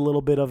me is a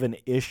little bit of an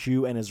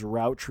issue, and his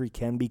route tree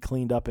can be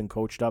cleaned up and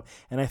coached up,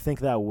 and I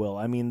think that will.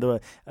 I mean,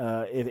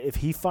 if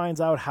he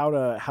finds out how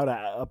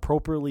to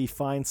appropriately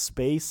find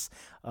space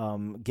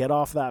get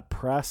off that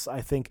press.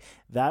 I think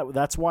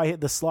that's why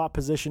the slot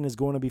position is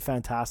going to be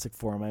fantastic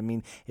for him. I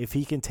mean, if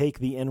he can take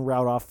the in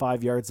route off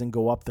 5 yards and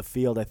go up the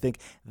field, I think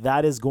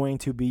that is going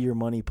to be your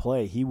money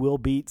play. He will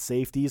beat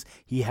safeties.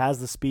 He has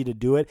the speed to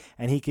do it,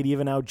 and he could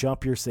even out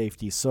jump your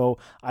safety. So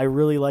I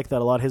really like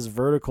that a lot. His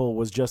vertical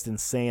was just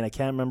insane. I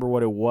can't remember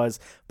what it was,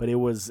 but it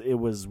was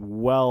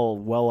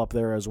well up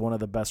there as one of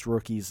the best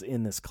rookies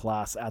in this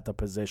class at the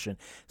position.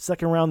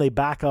 Second round, they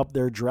back up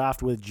their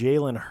draft with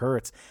Jalen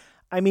Hurts.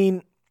 I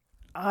mean,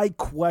 I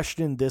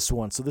questioned this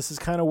one. So this is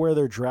kind of where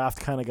their draft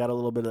kind of got a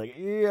little bit like,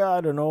 yeah,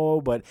 I don't know.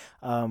 But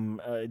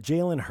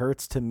Jalen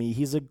Hurts, to me,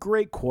 he's a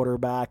great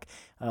quarterback.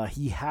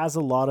 He has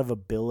a lot of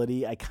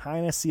ability. I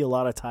kind of see a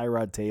lot of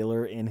Tyrod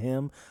Taylor in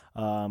him.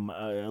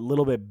 A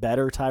little bit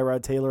better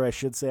Tyrod Taylor, I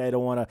should say. I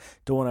don't want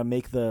to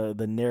make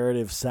the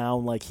narrative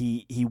sound like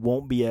he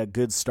won't be a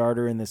good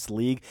starter in this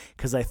league,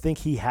 because I think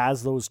he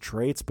has those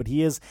traits, but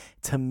he is,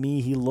 to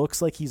me, he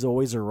looks like he's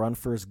always a run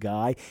first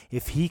guy.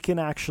 If he can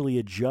actually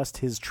adjust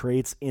his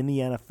traits in the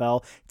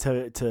NFL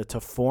to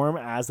form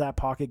as that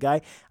pocket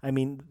guy, I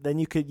mean, then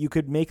you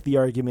could make the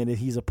argument that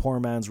he's a poor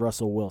man's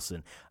Russell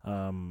Wilson.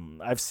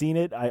 I've seen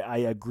it. I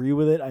agree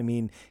with it. I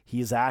mean,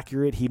 he's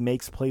accurate. He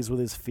makes plays with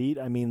his feet.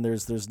 I mean,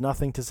 there's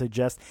nothing to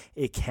suggest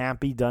it can't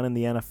be done in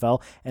the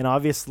NFL. And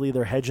obviously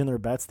they're hedging their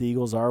bets, the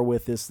Eagles are,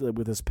 with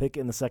this pick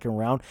in the second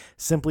round,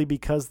 simply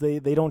because they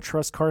don't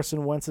trust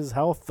Carson Wentz's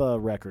health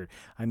record.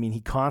 I mean,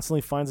 he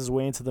constantly finds his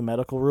way into the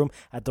medical room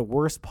at the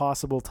worst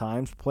possible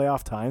times,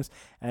 playoff times,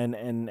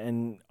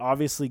 and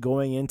obviously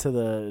going into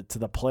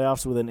the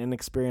playoffs with an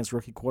inexperienced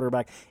rookie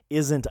quarterback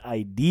isn't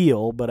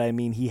ideal, but I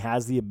mean, he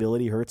has the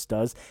ability, Hurts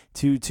does,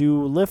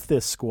 to lift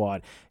this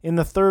squad. In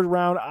the third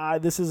round,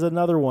 this is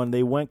another one.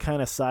 They went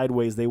kind of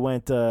sideways. They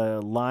went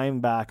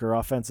linebacker,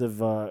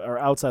 offensive or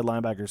outside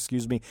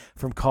linebacker,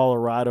 from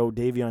Colorado,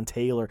 Davion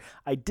Taylor.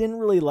 I didn't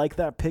really like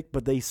that pick,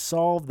 but they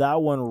solved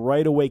that one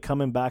right away,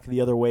 coming back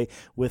the other way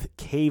with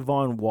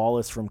Kayvon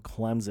Wallace from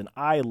Clemson.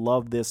 I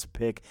love this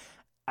pick.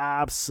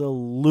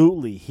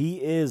 Absolutely.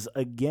 He is,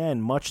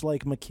 again, much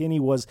like McKinney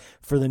was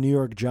for the New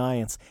York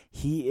Giants,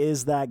 he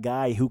is that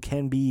guy who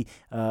can be,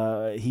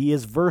 he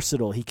is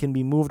versatile. He can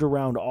be moved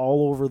around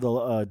all over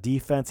the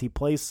defense. He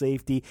plays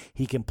safety.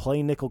 He can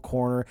play nickel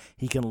corner.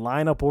 He can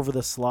line up over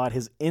the slot.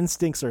 His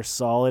instincts are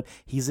solid.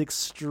 He's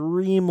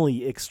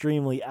extremely,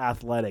 extremely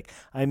athletic.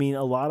 I mean,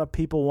 a lot of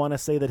people want to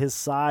say that his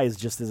size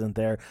just isn't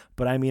there,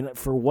 but I mean,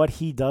 for what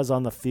he does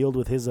on the field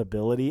with his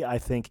ability, I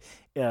think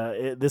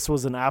this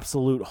was an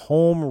absolute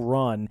home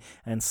run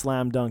and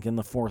slam dunk in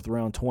the fourth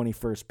round,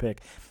 21st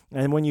pick.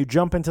 And when you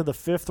jump into the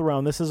fifth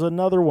round, this is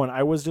another one.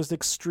 I was just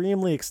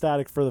extremely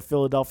ecstatic for the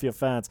Philadelphia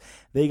fans.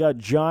 They got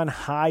John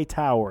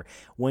Hightower.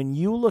 When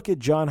you look at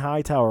John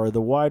Hightower, the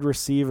wide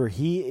receiver,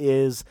 he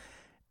is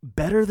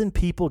better than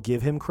people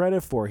give him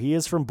credit for. He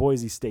is from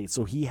Boise State,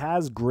 so he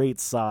has great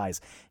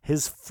size.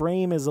 His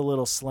frame is a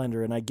little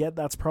slender, and I get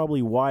that's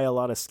probably why a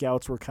lot of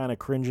scouts were kind of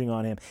cringing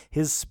on him.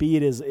 His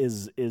speed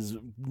is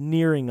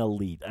nearing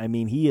elite. I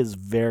mean, he is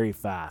very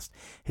fast.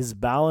 His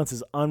balance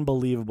is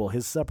unbelievable.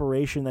 His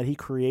separation that he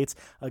creates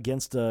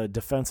against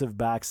defensive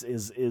backs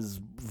is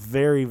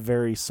very,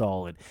 very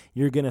solid.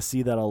 You're going to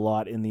see that a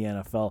lot in the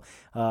NFL.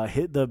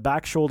 The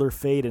back shoulder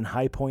fade and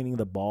high pointing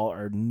the ball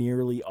are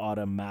nearly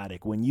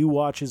automatic. When you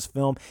watch his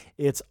film,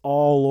 it's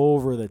all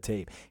over the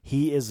tape.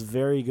 He is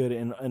very good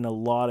in a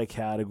lot of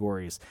categories.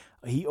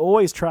 He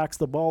always tracks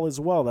the ball as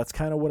well. That's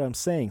kind of what I'm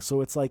saying.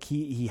 So it's like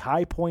he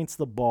high points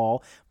the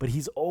ball, but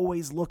he's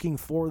always looking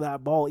for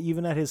that ball,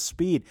 even at his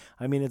speed.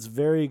 I mean, it's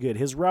very good.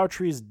 His route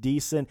tree is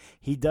decent.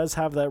 He does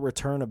have that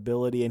return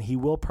ability, and he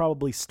will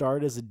probably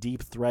start as a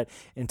deep threat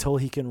until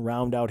he can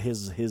round out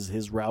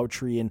his route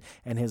tree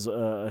and his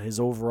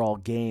overall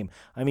game.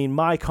 I mean,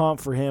 my comp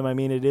for him, I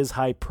mean, it is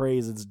high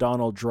praise. It's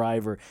Donald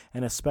Driver,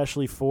 and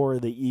especially for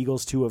the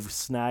Eagles to have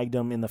snagged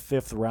him in the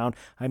fifth round.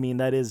 I mean,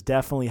 that is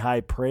definitely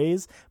high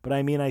praise, but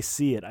I mean, I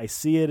see it. I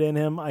see it in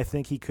him. I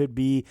think he could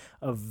be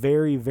a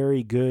very,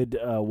 very good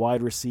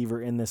wide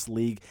receiver in this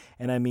league.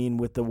 And I mean,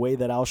 with the way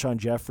that Alshon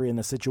Jeffrey and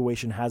the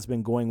situation has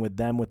been going with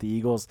them, with the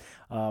Eagles,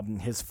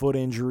 his foot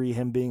injury,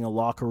 him being a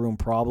locker room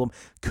problem,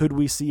 could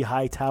we see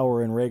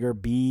Hightower and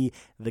Reagor be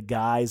the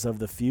guys of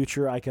the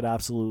future? I could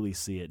absolutely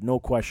see it. No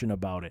question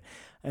about it.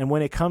 And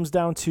when it comes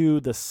down to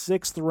the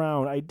sixth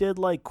round, I did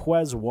like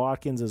Quez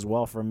Watkins as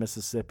well from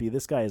Mississippi.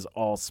 This guy is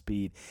all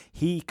speed.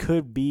 He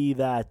could be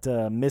that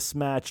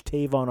mismatch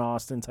Tavon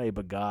Austin type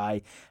of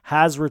guy.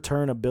 Has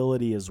return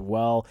ability as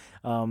well.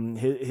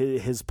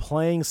 His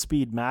playing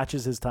speed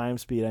matches his time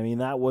speed. I mean,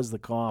 that was the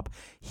comp.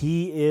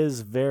 He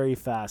is very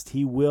fast.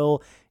 He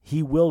will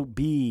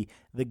be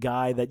the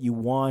guy that you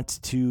want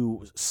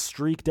to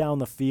streak down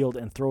the field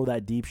and throw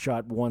that deep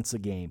shot once a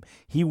game.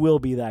 He will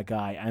be that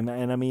guy. And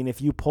I mean, if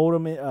you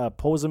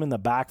pose him in the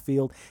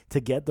backfield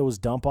to get those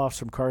dump-offs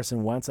from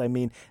Carson Wentz, I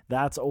mean,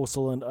 that's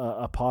also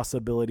a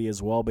possibility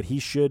as well. But he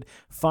should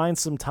find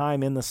some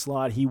time in the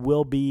slot. He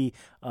will be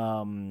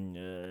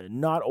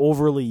not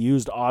overly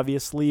used,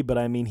 obviously, but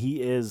I mean,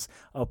 he is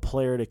a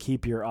player to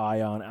keep your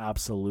eye on,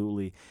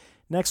 absolutely.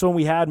 Next one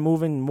we had,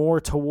 moving more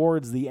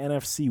towards the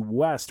NFC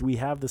West, we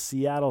have the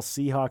Seattle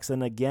Seahawks.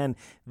 And again,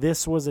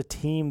 this was a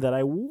team that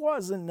I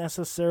wasn't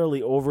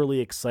necessarily overly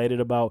excited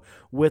about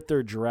with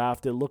their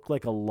draft. It looked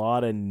like a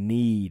lot of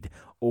need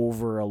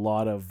over a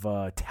lot of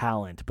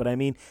talent. But I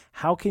mean,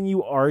 how can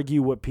you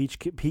argue what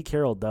Pete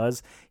Carroll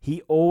does?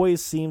 He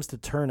always seems to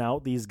turn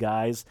out these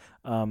guys.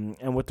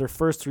 And with their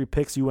first 3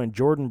 picks, you went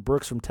Jordan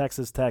Brooks from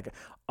Texas Tech,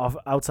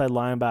 outside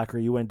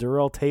linebacker. You went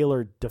Darrell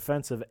Taylor,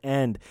 defensive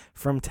end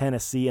from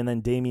Tennessee, and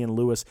then Damian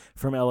Lewis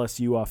from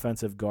LSU,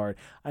 offensive guard.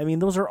 I mean,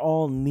 those are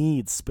all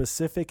needs,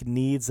 specific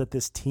needs that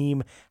this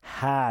team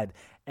had.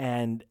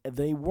 And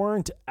they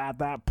weren't at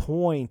that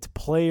point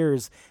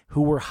players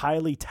who were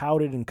highly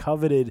touted and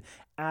coveted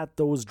at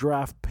those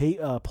draft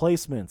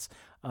placements.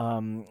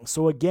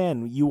 So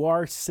again, you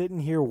are sitting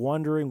here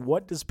wondering,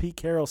 what does Pete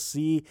Carroll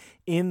see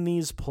in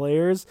these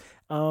players?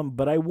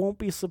 But I won't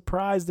be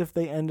surprised if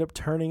they end up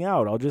turning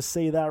out. I'll just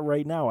say that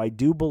right now. I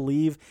do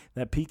believe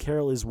that Pete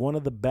Carroll is one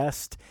of the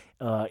best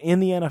in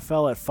the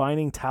NFL at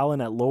finding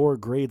talent at lower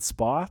grade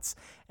spots.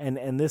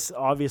 And this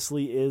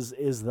obviously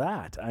is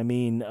that.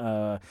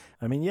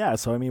 Yeah.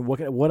 So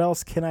what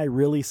else can I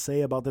really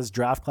say about this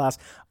draft class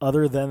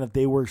other than that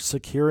they were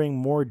securing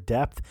more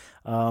depth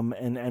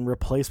and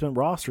replacement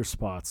roster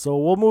spots? So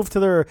we'll move to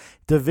their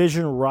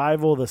division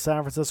rival, the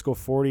San Francisco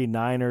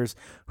 49ers,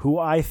 who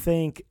I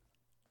think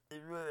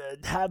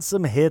had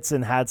some hits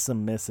and had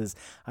some misses.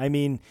 I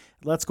mean,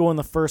 let's go in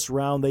the first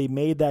round. They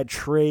made that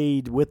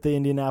trade with the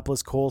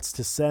Indianapolis Colts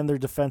to send their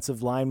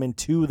defensive lineman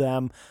to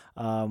them,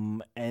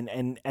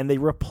 and they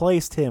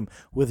replaced him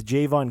with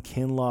Javon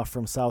Kinlaw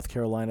from South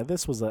Carolina.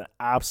 This was an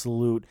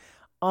absolute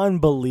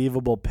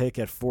unbelievable pick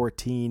at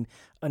 14.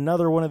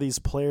 Another one of these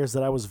players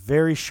that I was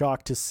very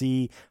shocked to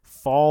see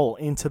fall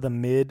into the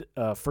mid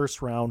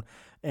first round,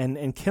 and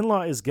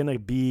Kinlaw is going to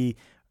be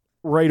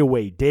right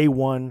away, day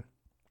one,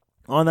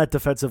 on that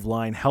defensive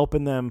line,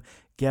 helping them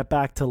get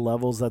back to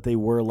levels that they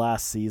were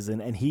last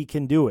season, and he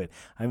can do it.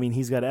 I mean,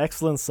 he's got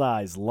excellent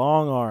size,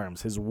 long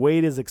arms, his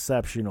weight is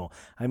exceptional.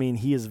 I mean,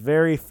 he is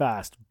very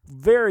fast,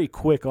 very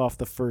quick off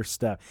the first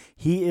step.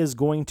 He is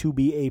going to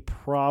be a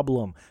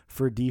problem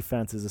for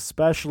defenses,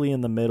 especially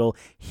in the middle.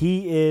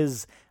 He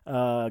is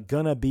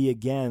gonna be,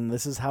 again,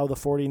 this is how the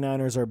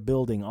 49ers are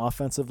building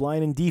offensive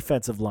line and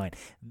defensive line.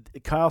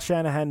 Kyle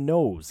Shanahan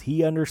knows,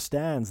 he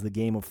understands the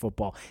game of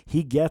football.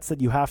 He gets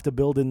that you have to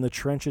build in the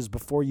trenches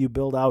before you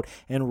build out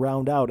and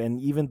round out.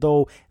 And even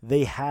though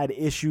they had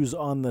issues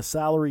on the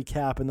salary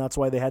cap, and that's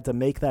why they had to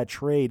make that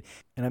trade,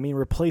 and I mean,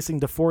 replacing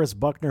DeForest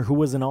Buckner, who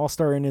was an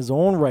all-star in his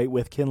own right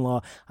with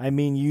Kinlaw, I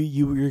mean,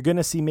 you're going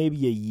to see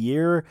maybe a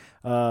year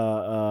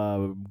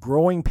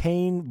growing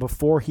pain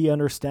before he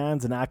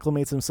understands and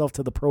acclimates himself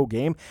to the pro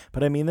game.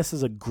 But I mean, this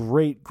is a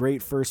great,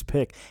 great first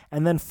pick.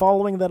 And then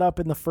following that up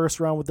in the first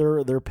round with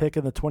their pick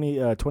in the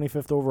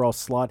 25th overall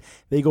slot,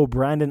 they go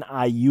Brandon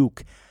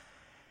Ayuk.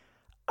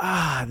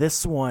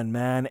 This one,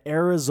 man.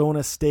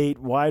 Arizona State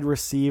wide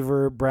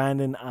receiver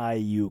Brandon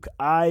Ayuk.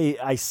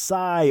 I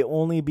sigh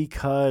only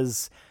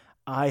because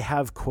I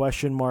have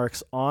question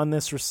marks on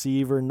this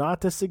receiver, not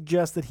to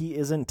suggest that he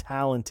isn't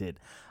talented.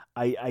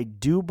 I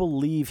do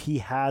believe he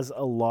has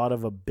a lot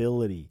of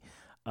ability.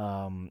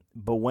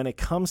 But when it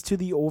comes to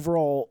the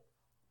overall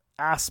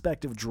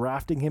aspect of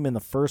drafting him in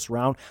the first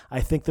round, I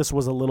think this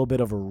was a little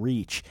bit of a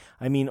reach.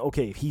 I mean,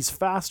 okay, he's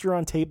faster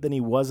on tape than he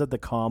was at the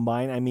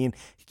combine. I mean,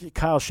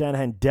 Kyle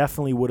Shanahan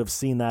definitely would have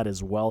seen that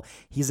as well.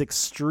 He's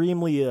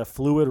extremely a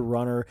fluid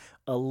runner,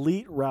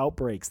 elite route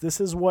breaks. This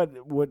is what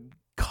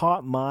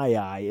caught my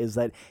eye, is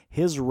that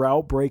his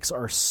route breaks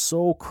are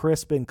so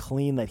crisp and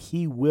clean that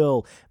he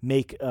will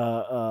make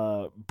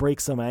break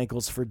some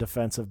ankles for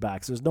defensive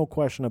backs. There's no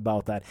question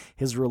about that.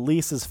 His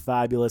release is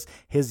fabulous.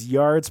 His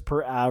yards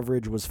per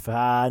average was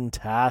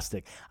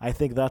fantastic. I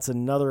think that's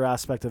another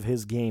aspect of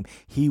his game.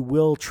 He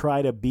will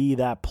try to be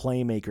that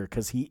playmaker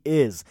because he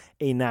is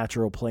a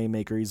natural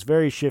playmaker. He's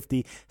very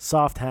shifty,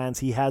 soft hands.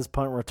 He has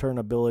punt return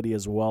ability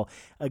as well.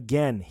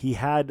 Again, he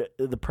had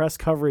the press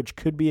coverage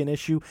could be an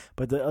issue,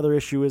 but the other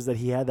issue is that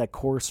he had that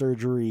core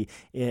surgery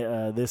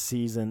this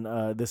season,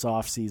 this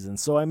offseason.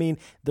 So, I mean,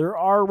 there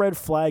are red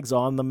flags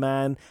on the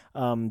man.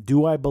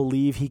 Do I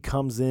believe he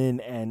comes in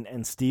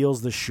and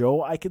steals the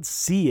show? I could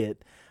see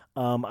it.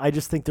 I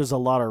just think there's a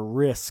lot of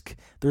risk.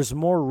 There's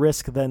more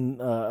risk than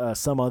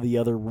some of the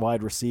other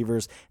wide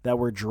receivers that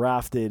were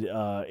drafted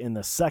in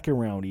the second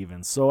round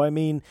even. So, I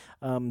mean,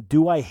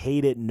 do I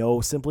hate it? No,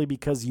 simply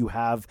because you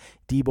have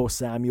Deebo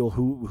Samuel,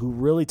 who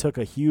really took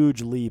a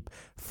huge leap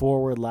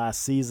forward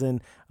last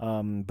season,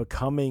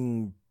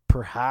 becoming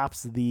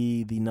perhaps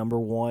the number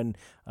one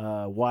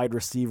wide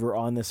receiver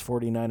on this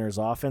 49ers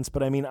offense.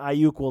 But I mean,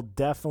 Ayuk will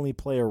definitely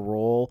play a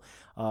role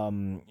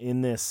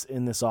in this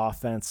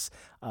offense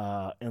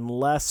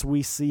unless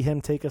we see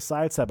him take a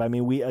sidestep. I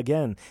mean,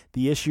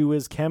 the issue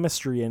is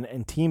chemistry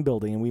and team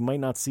building, and we might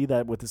not see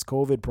that with this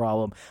COVID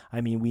problem.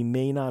 I mean, we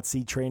may not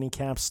see training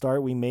camps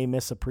start. We may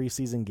miss a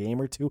preseason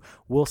game or two.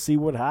 We'll see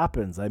what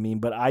happens. I mean,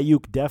 but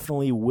Ayuk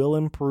definitely will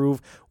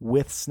improve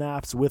with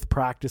snaps, with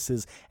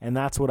practices, and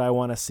that's what I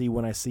want to see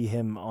when I see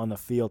him on the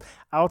field.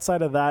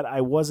 Outside of that,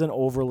 I wasn't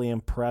overly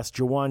impressed.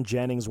 Jawan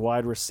Jennings,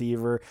 wide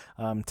receiver,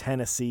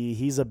 Tennessee,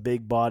 he's a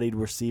big-bodied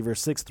receiver,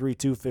 6'3",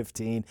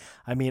 215.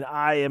 I mean,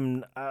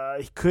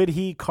 could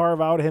he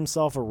carve out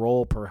himself a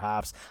role?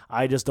 Perhaps.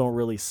 I just don't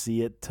really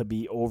see it to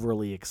be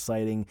overly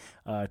exciting,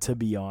 to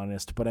be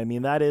honest. But I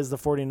mean, that is the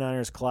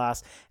 49ers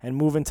class. And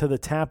moving to the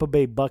Tampa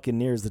Bay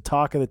Buccaneers, the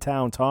talk of the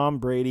town, Tom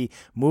Brady,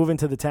 moving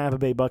to the Tampa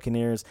Bay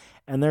Buccaneers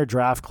and their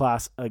draft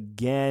class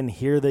again.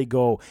 Here they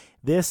go.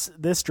 This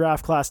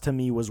draft class to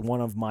me was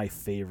one of my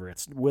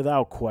favorites,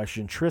 without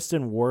question.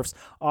 Tristan Wirfs,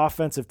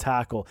 offensive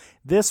tackle.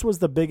 This was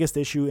the biggest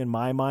issue in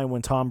my mind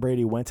when Tom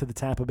Brady went to the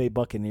Tampa Bay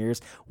Buccaneers,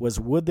 was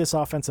would this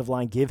offensive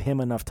line give him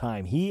enough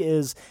time? He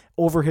is,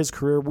 over his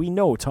career, we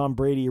know Tom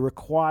Brady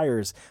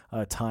requires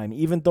time,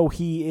 even though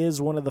he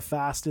is one of the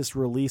fastest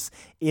release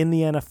in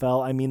the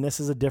NFL. I mean,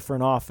 this is a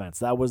different offense.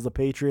 That was the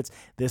Patriots.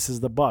 This is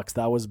the Bucs.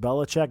 That was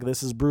Belichick.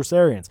 This is Bruce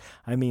Arians.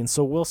 I mean,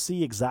 so we'll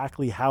see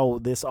exactly how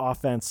this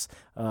offense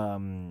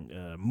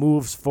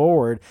moves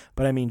forward.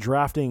 But I mean,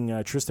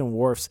 drafting Tristan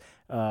Wirfs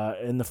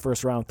in the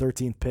first round,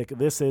 13th pick,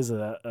 this is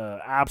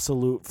a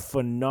absolute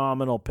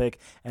phenomenal pick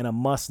and a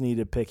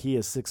must-needed pick. He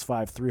is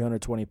 6'5",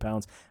 320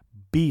 pounds.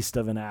 Beast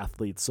of an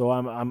athlete. So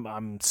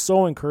I'm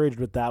so encouraged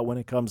with that when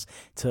it comes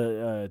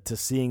to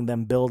seeing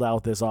them build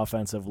out this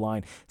offensive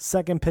line.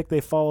 Second pick,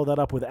 they follow that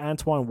up with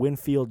Antoine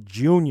Winfield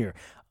Jr.,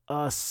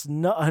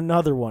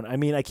 another one. I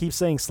mean, I keep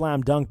saying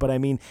slam dunk, but I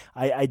mean,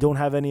 I don't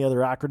have any other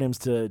acronyms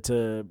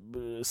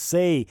to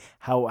say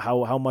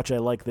how much I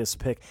like this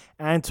pick.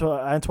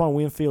 Antoine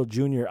Winfield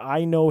Jr.,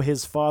 I know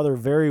his father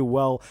very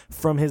well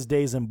from his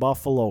days in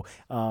Buffalo.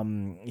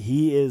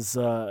 He is,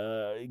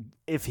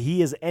 if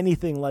he is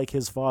anything like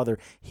his father,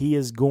 he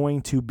is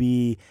going to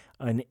be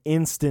an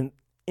instant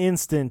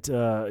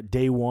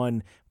day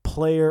one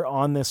player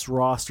on this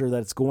roster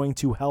that's going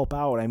to help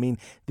out. I mean,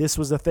 this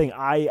was the thing.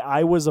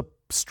 I was a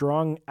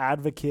strong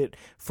advocate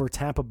for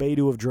Tampa Bay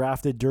to have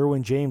drafted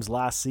Derwin James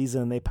last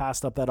season, and they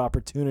passed up that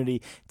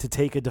opportunity to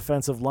take a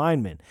defensive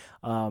lineman.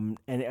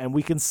 And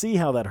we can see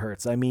how that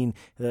hurts. I mean,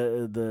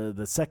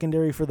 the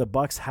secondary for the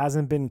Bucs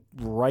hasn't been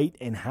right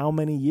in how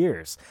many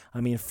years?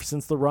 I mean,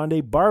 since the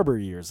Rondé Barber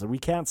years. We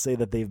can't say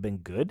that they've been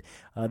good.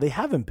 They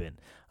haven't been.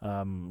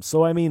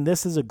 So, I mean,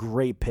 this is a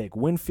great pick.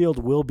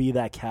 Winfield will be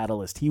that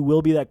catalyst. He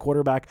will be that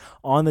quarterback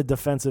on the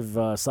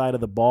defensive side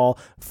of the ball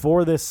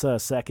for this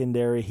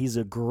secondary. He's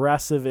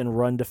aggressive in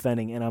run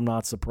defending, and I'm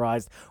not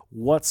surprised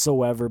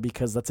whatsoever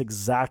because that's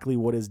exactly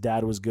what his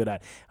dad was good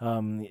at.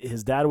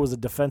 His dad was a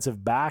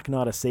defensive back,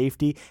 not a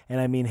safety,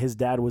 and I mean, his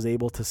dad was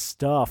able to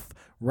stuff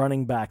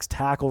running backs,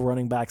 tackle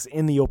running backs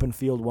in the open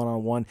field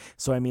one-on-one.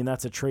 So, I mean,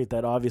 that's a trait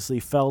that obviously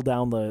fell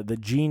down the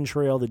gene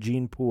trail, the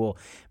gene pool.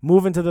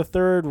 Moving to the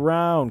third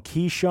round,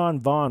 Keyshawn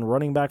Vaughn,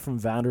 running back from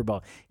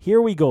Vanderbilt.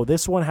 Here we go.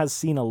 This one has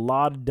seen a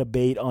lot of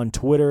debate on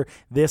Twitter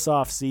this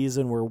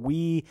offseason where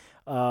we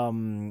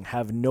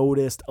have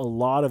noticed a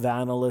lot of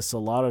analysts, a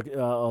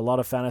lot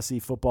of fantasy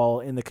football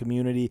in the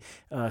community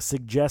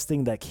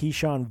suggesting that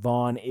Keyshawn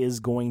Vaughn is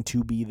going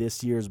to be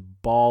this year's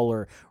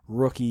baller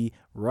rookie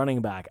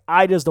running back.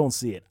 I just don't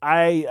see it.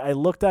 I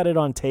looked at it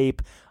on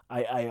tape.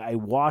 I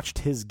watched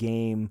his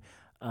game.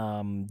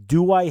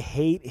 Do I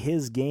hate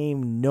his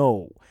game?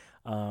 No.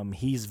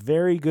 He's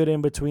very good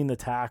in between the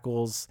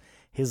tackles.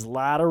 His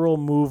lateral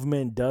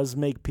movement does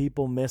make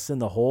people miss in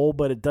the hole,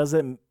 but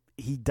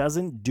he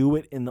doesn't do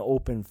it in the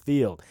open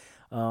field.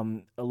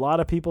 A lot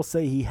of people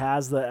say he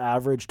has the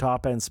average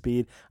top-end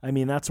speed. I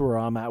mean, that's where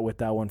I'm at with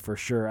that one for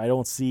sure. I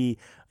don't see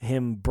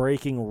him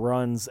breaking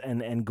runs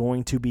and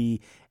going to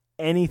be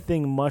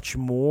anything much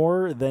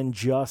more than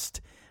just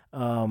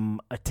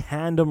a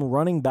tandem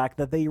running back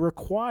that they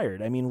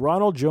required. I mean,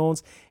 Ronald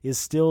Jones is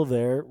still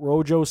there.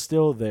 Rojo's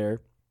still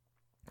there.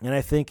 And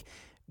I think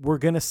we're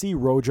going to see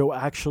Rojo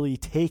actually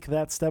take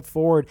that step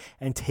forward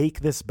and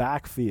take this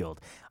backfield.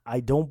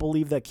 I don't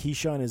believe that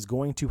Keyshawn is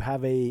going to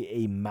have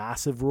a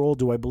massive role.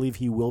 Do I believe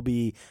he will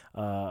be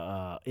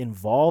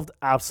involved?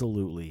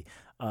 Absolutely.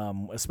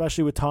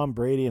 Especially with Tom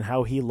Brady and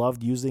how he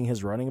loved using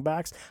his running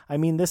backs. I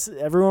mean,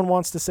 everyone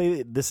wants to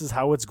say this is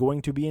how it's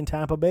going to be in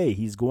Tampa Bay.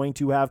 He's going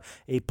to have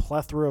a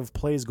plethora of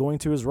plays going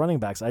to his running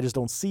backs. I just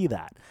don't see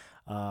that.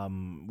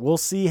 We'll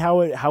see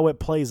how it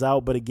plays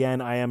out. But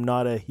again, I am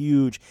not a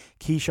huge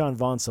Keyshawn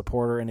Vaughn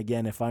supporter. And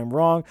again, if I'm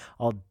wrong,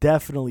 I'll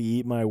definitely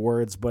eat my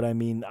words. But I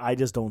mean, I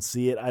just don't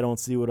see it. I don't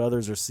see what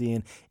others are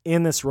seeing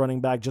in this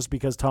running back. Just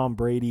because Tom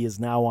Brady is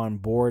now on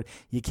board,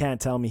 you can't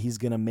tell me he's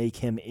going to make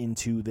him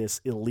into this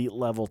elite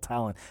level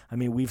talent. I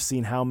mean, we've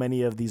seen how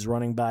many of these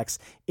running backs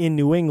in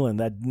New England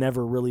that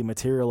never really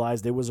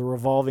materialized. It was a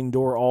revolving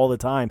door all the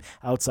time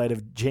outside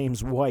of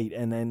James White.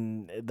 And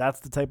then that's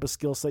the type of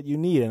skill set you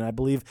need. And I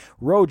believe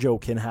Rojo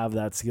can have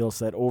that skill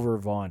set over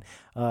Vaughn.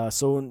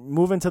 So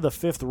moving to the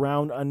fifth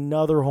round,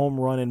 another home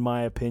run in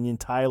my opinion,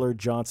 Tyler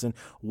Johnson,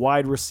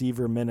 wide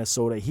receiver,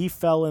 Minnesota. He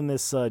fell in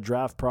this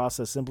draft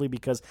process simply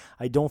because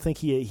I don't think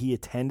he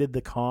attended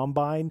the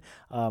combine.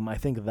 I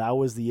think that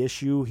was the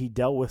issue. He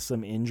dealt with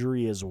some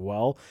injury as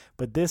well.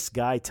 But this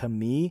guy, to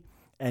me,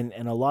 and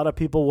a lot of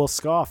people will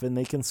scoff, and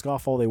they can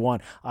scoff all they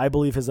want. I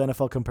believe his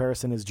NFL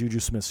comparison is Juju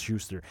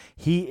Smith-Schuster.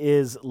 He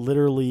is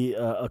literally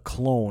a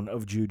clone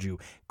of Juju.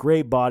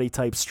 Great body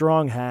type,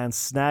 strong hands,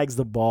 snags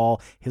the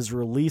ball. His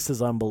release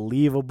is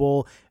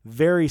unbelievable.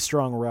 Very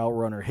strong route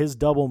runner. His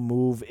double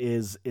move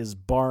is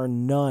bar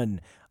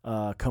none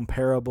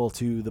comparable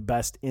to the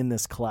best in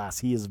this class.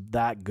 He is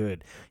that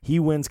good. He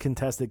wins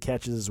contested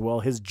catches as well.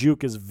 His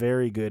juke is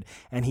very good,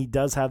 and he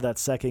does have that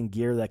second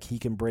gear that he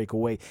can break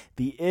away.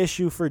 The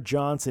issue for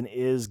Johnson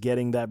is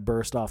getting that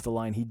burst off the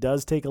line. He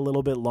does take a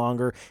little bit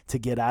longer to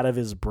get out of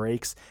his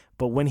breaks,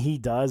 but when he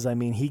does, I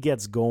mean, he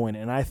gets going.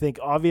 And I think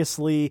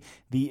obviously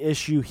the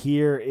issue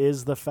here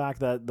is the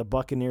fact that the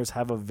Buccaneers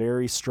have a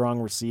very strong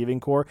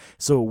receiving core,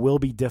 so it will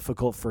be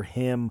difficult for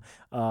him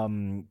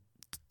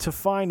to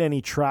find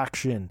any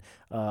traction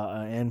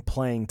and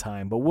playing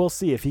time. But we'll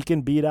see if he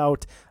can beat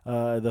out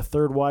the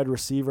third wide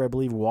receiver, I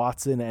believe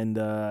Watson, and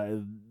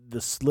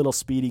this little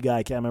speedy guy,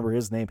 I can't remember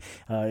his name,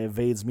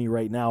 evades me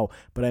right now.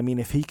 But I mean,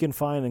 if he can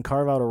find and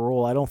carve out a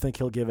role, I don't think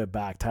he'll give it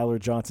back. Tyler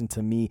Johnson,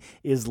 to me,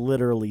 is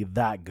literally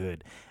that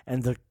good.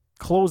 And to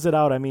close it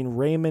out, I mean,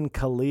 Raymond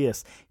Calais,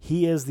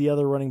 he is the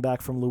other running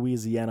back from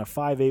Louisiana,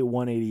 5'8",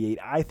 188.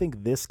 I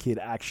think this kid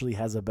actually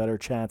has a better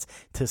chance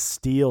to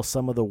steal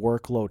some of the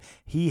workload.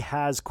 He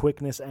has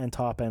quickness and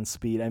top-end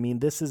speed. I mean,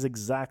 this is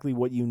exactly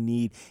what you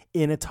need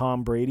in a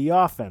Tom Brady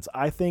offense.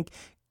 I think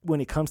when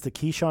it comes to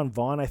Keyshawn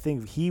Vaughn, I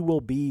think he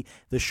will be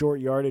the short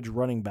yardage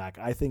running back.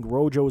 I think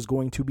Rojo is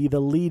going to be the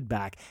lead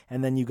back.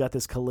 And then you got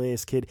this Calais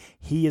kid.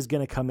 He is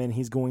going to come in.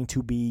 He's going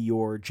to be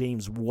your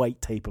James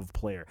White type of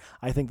player.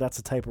 I think that's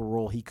the type of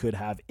role he could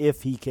have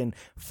if he can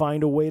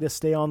find a way to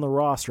stay on the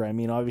roster. I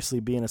mean, obviously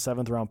being a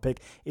 7th round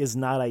pick is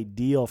not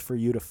ideal for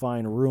you to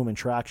find room and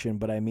traction.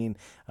 But I mean,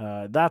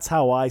 that's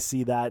how I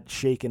see that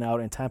shaken out.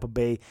 And Tampa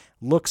Bay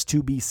looks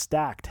to be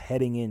stacked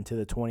heading into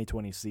the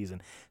 2020 season.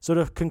 So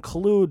to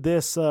conclude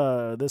this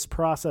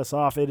process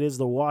off, it is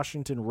the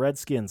Washington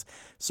Redskins.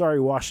 Sorry,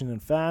 Washington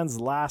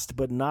fans. Last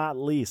but not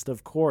least,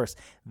 of course,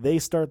 they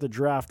start the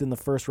draft in the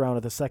first round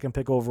at the 2nd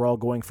pick overall,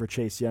 going for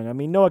Chase Young. I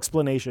mean, no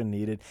explanation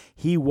needed.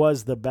 He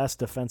was the best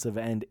defensive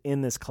end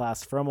in this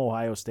class from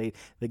Ohio State.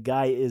 The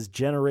guy is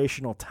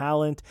generational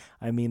talent.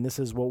 I mean, this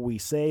is what we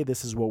say.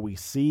 This is what we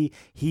see.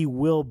 He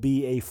will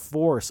be a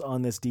force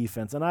on this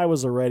defense. And I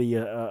was already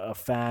a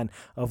fan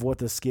of what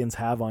the Skins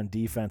have on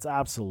defense.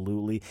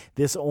 Absolutely.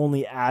 This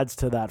only adds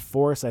to that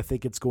force. I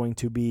think it's going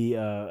to be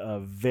a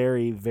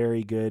very,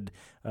 very good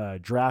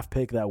draft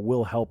pick that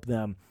will help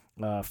them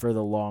for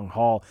the long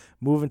haul.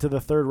 Moving to the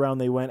 3rd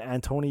round, they went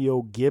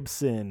Antonio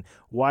Gibson,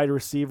 wide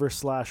receiver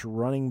 /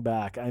 running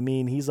back. I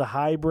mean, he's a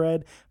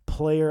hybrid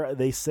player.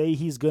 They say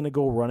he's going to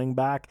go running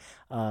back.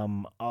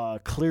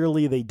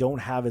 Clearly, they don't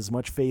have as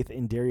much faith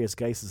in Darius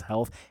Geis's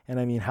health.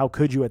 And I mean, how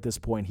could you at this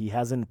point? He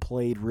hasn't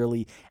played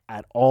really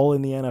at all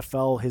in the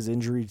NFL. His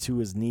injury to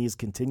his knees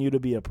continue to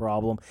be a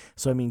problem.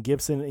 So, I mean,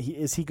 Gibson,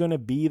 is he going to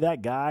be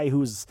that guy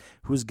who's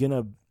going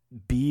to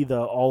be the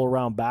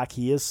all-around back?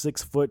 He is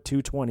 6 foot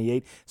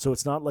 228, so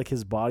it's not like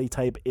his body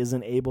type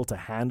isn't able to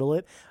handle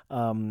it.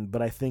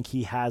 But I think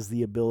he has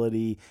the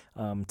ability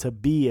to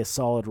be a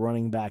solid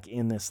running back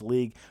in this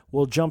league.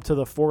 We'll jump to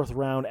the 4th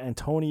round,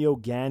 Antonio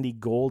Gandy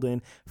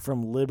Golden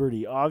from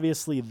Liberty.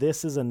 Obviously,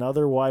 this is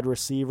another wide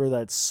receiver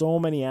that so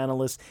many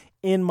analysts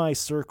in my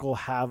circle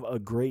have a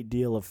great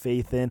deal of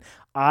faith in.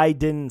 I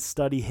didn't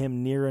study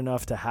him near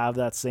enough to have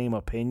that same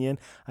opinion.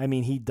 I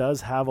mean, he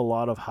does have a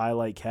lot of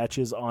highlight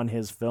catches on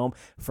his film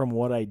from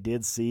what I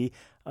did see.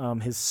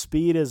 His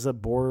speed is a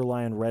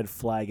borderline red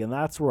flag, and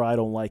that's where I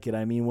don't like it.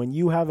 I mean, when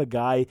you have a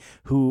guy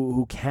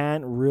who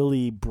can't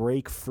really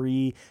break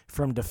free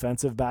from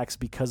defensive backs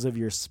because of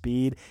your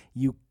speed,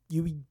 you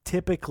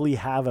typically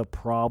have a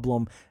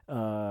problem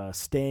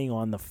staying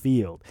on the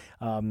field.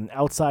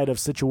 Outside of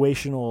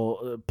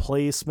situational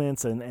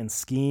placements and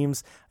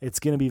schemes, it's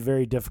going to be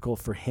very difficult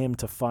for him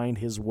to find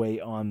his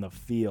way on the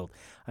field.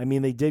 I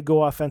mean, they did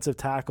go offensive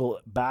tackle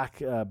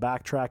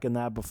backtrack in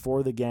that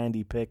before the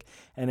Gandy pick,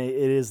 and it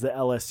is the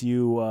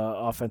LSU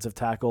offensive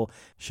tackle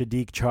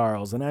Shadiq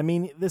Charles. And I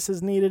mean, this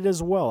is needed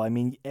as well. I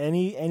mean,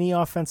 any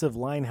offensive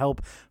line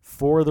help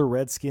for the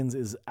Redskins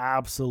is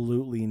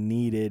absolutely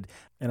needed.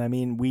 And I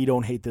mean, we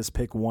don't hate this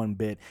pick one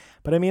bit.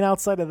 But I mean,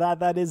 outside of that,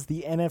 that is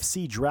the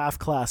NFC draft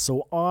class.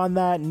 So on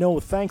that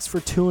note, thanks for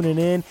tuning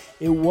in.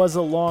 It was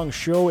a long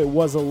show. It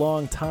was a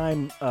long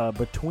time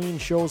between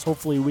shows.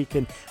 Hopefully we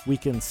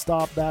can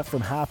stop that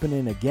from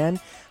happening again.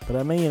 But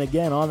I mean,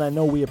 again, on that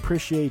note, we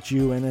appreciate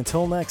you. And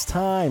until next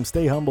time,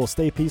 stay humble,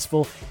 stay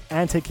peaceful,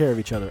 and take care of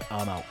each other.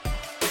 I'm out.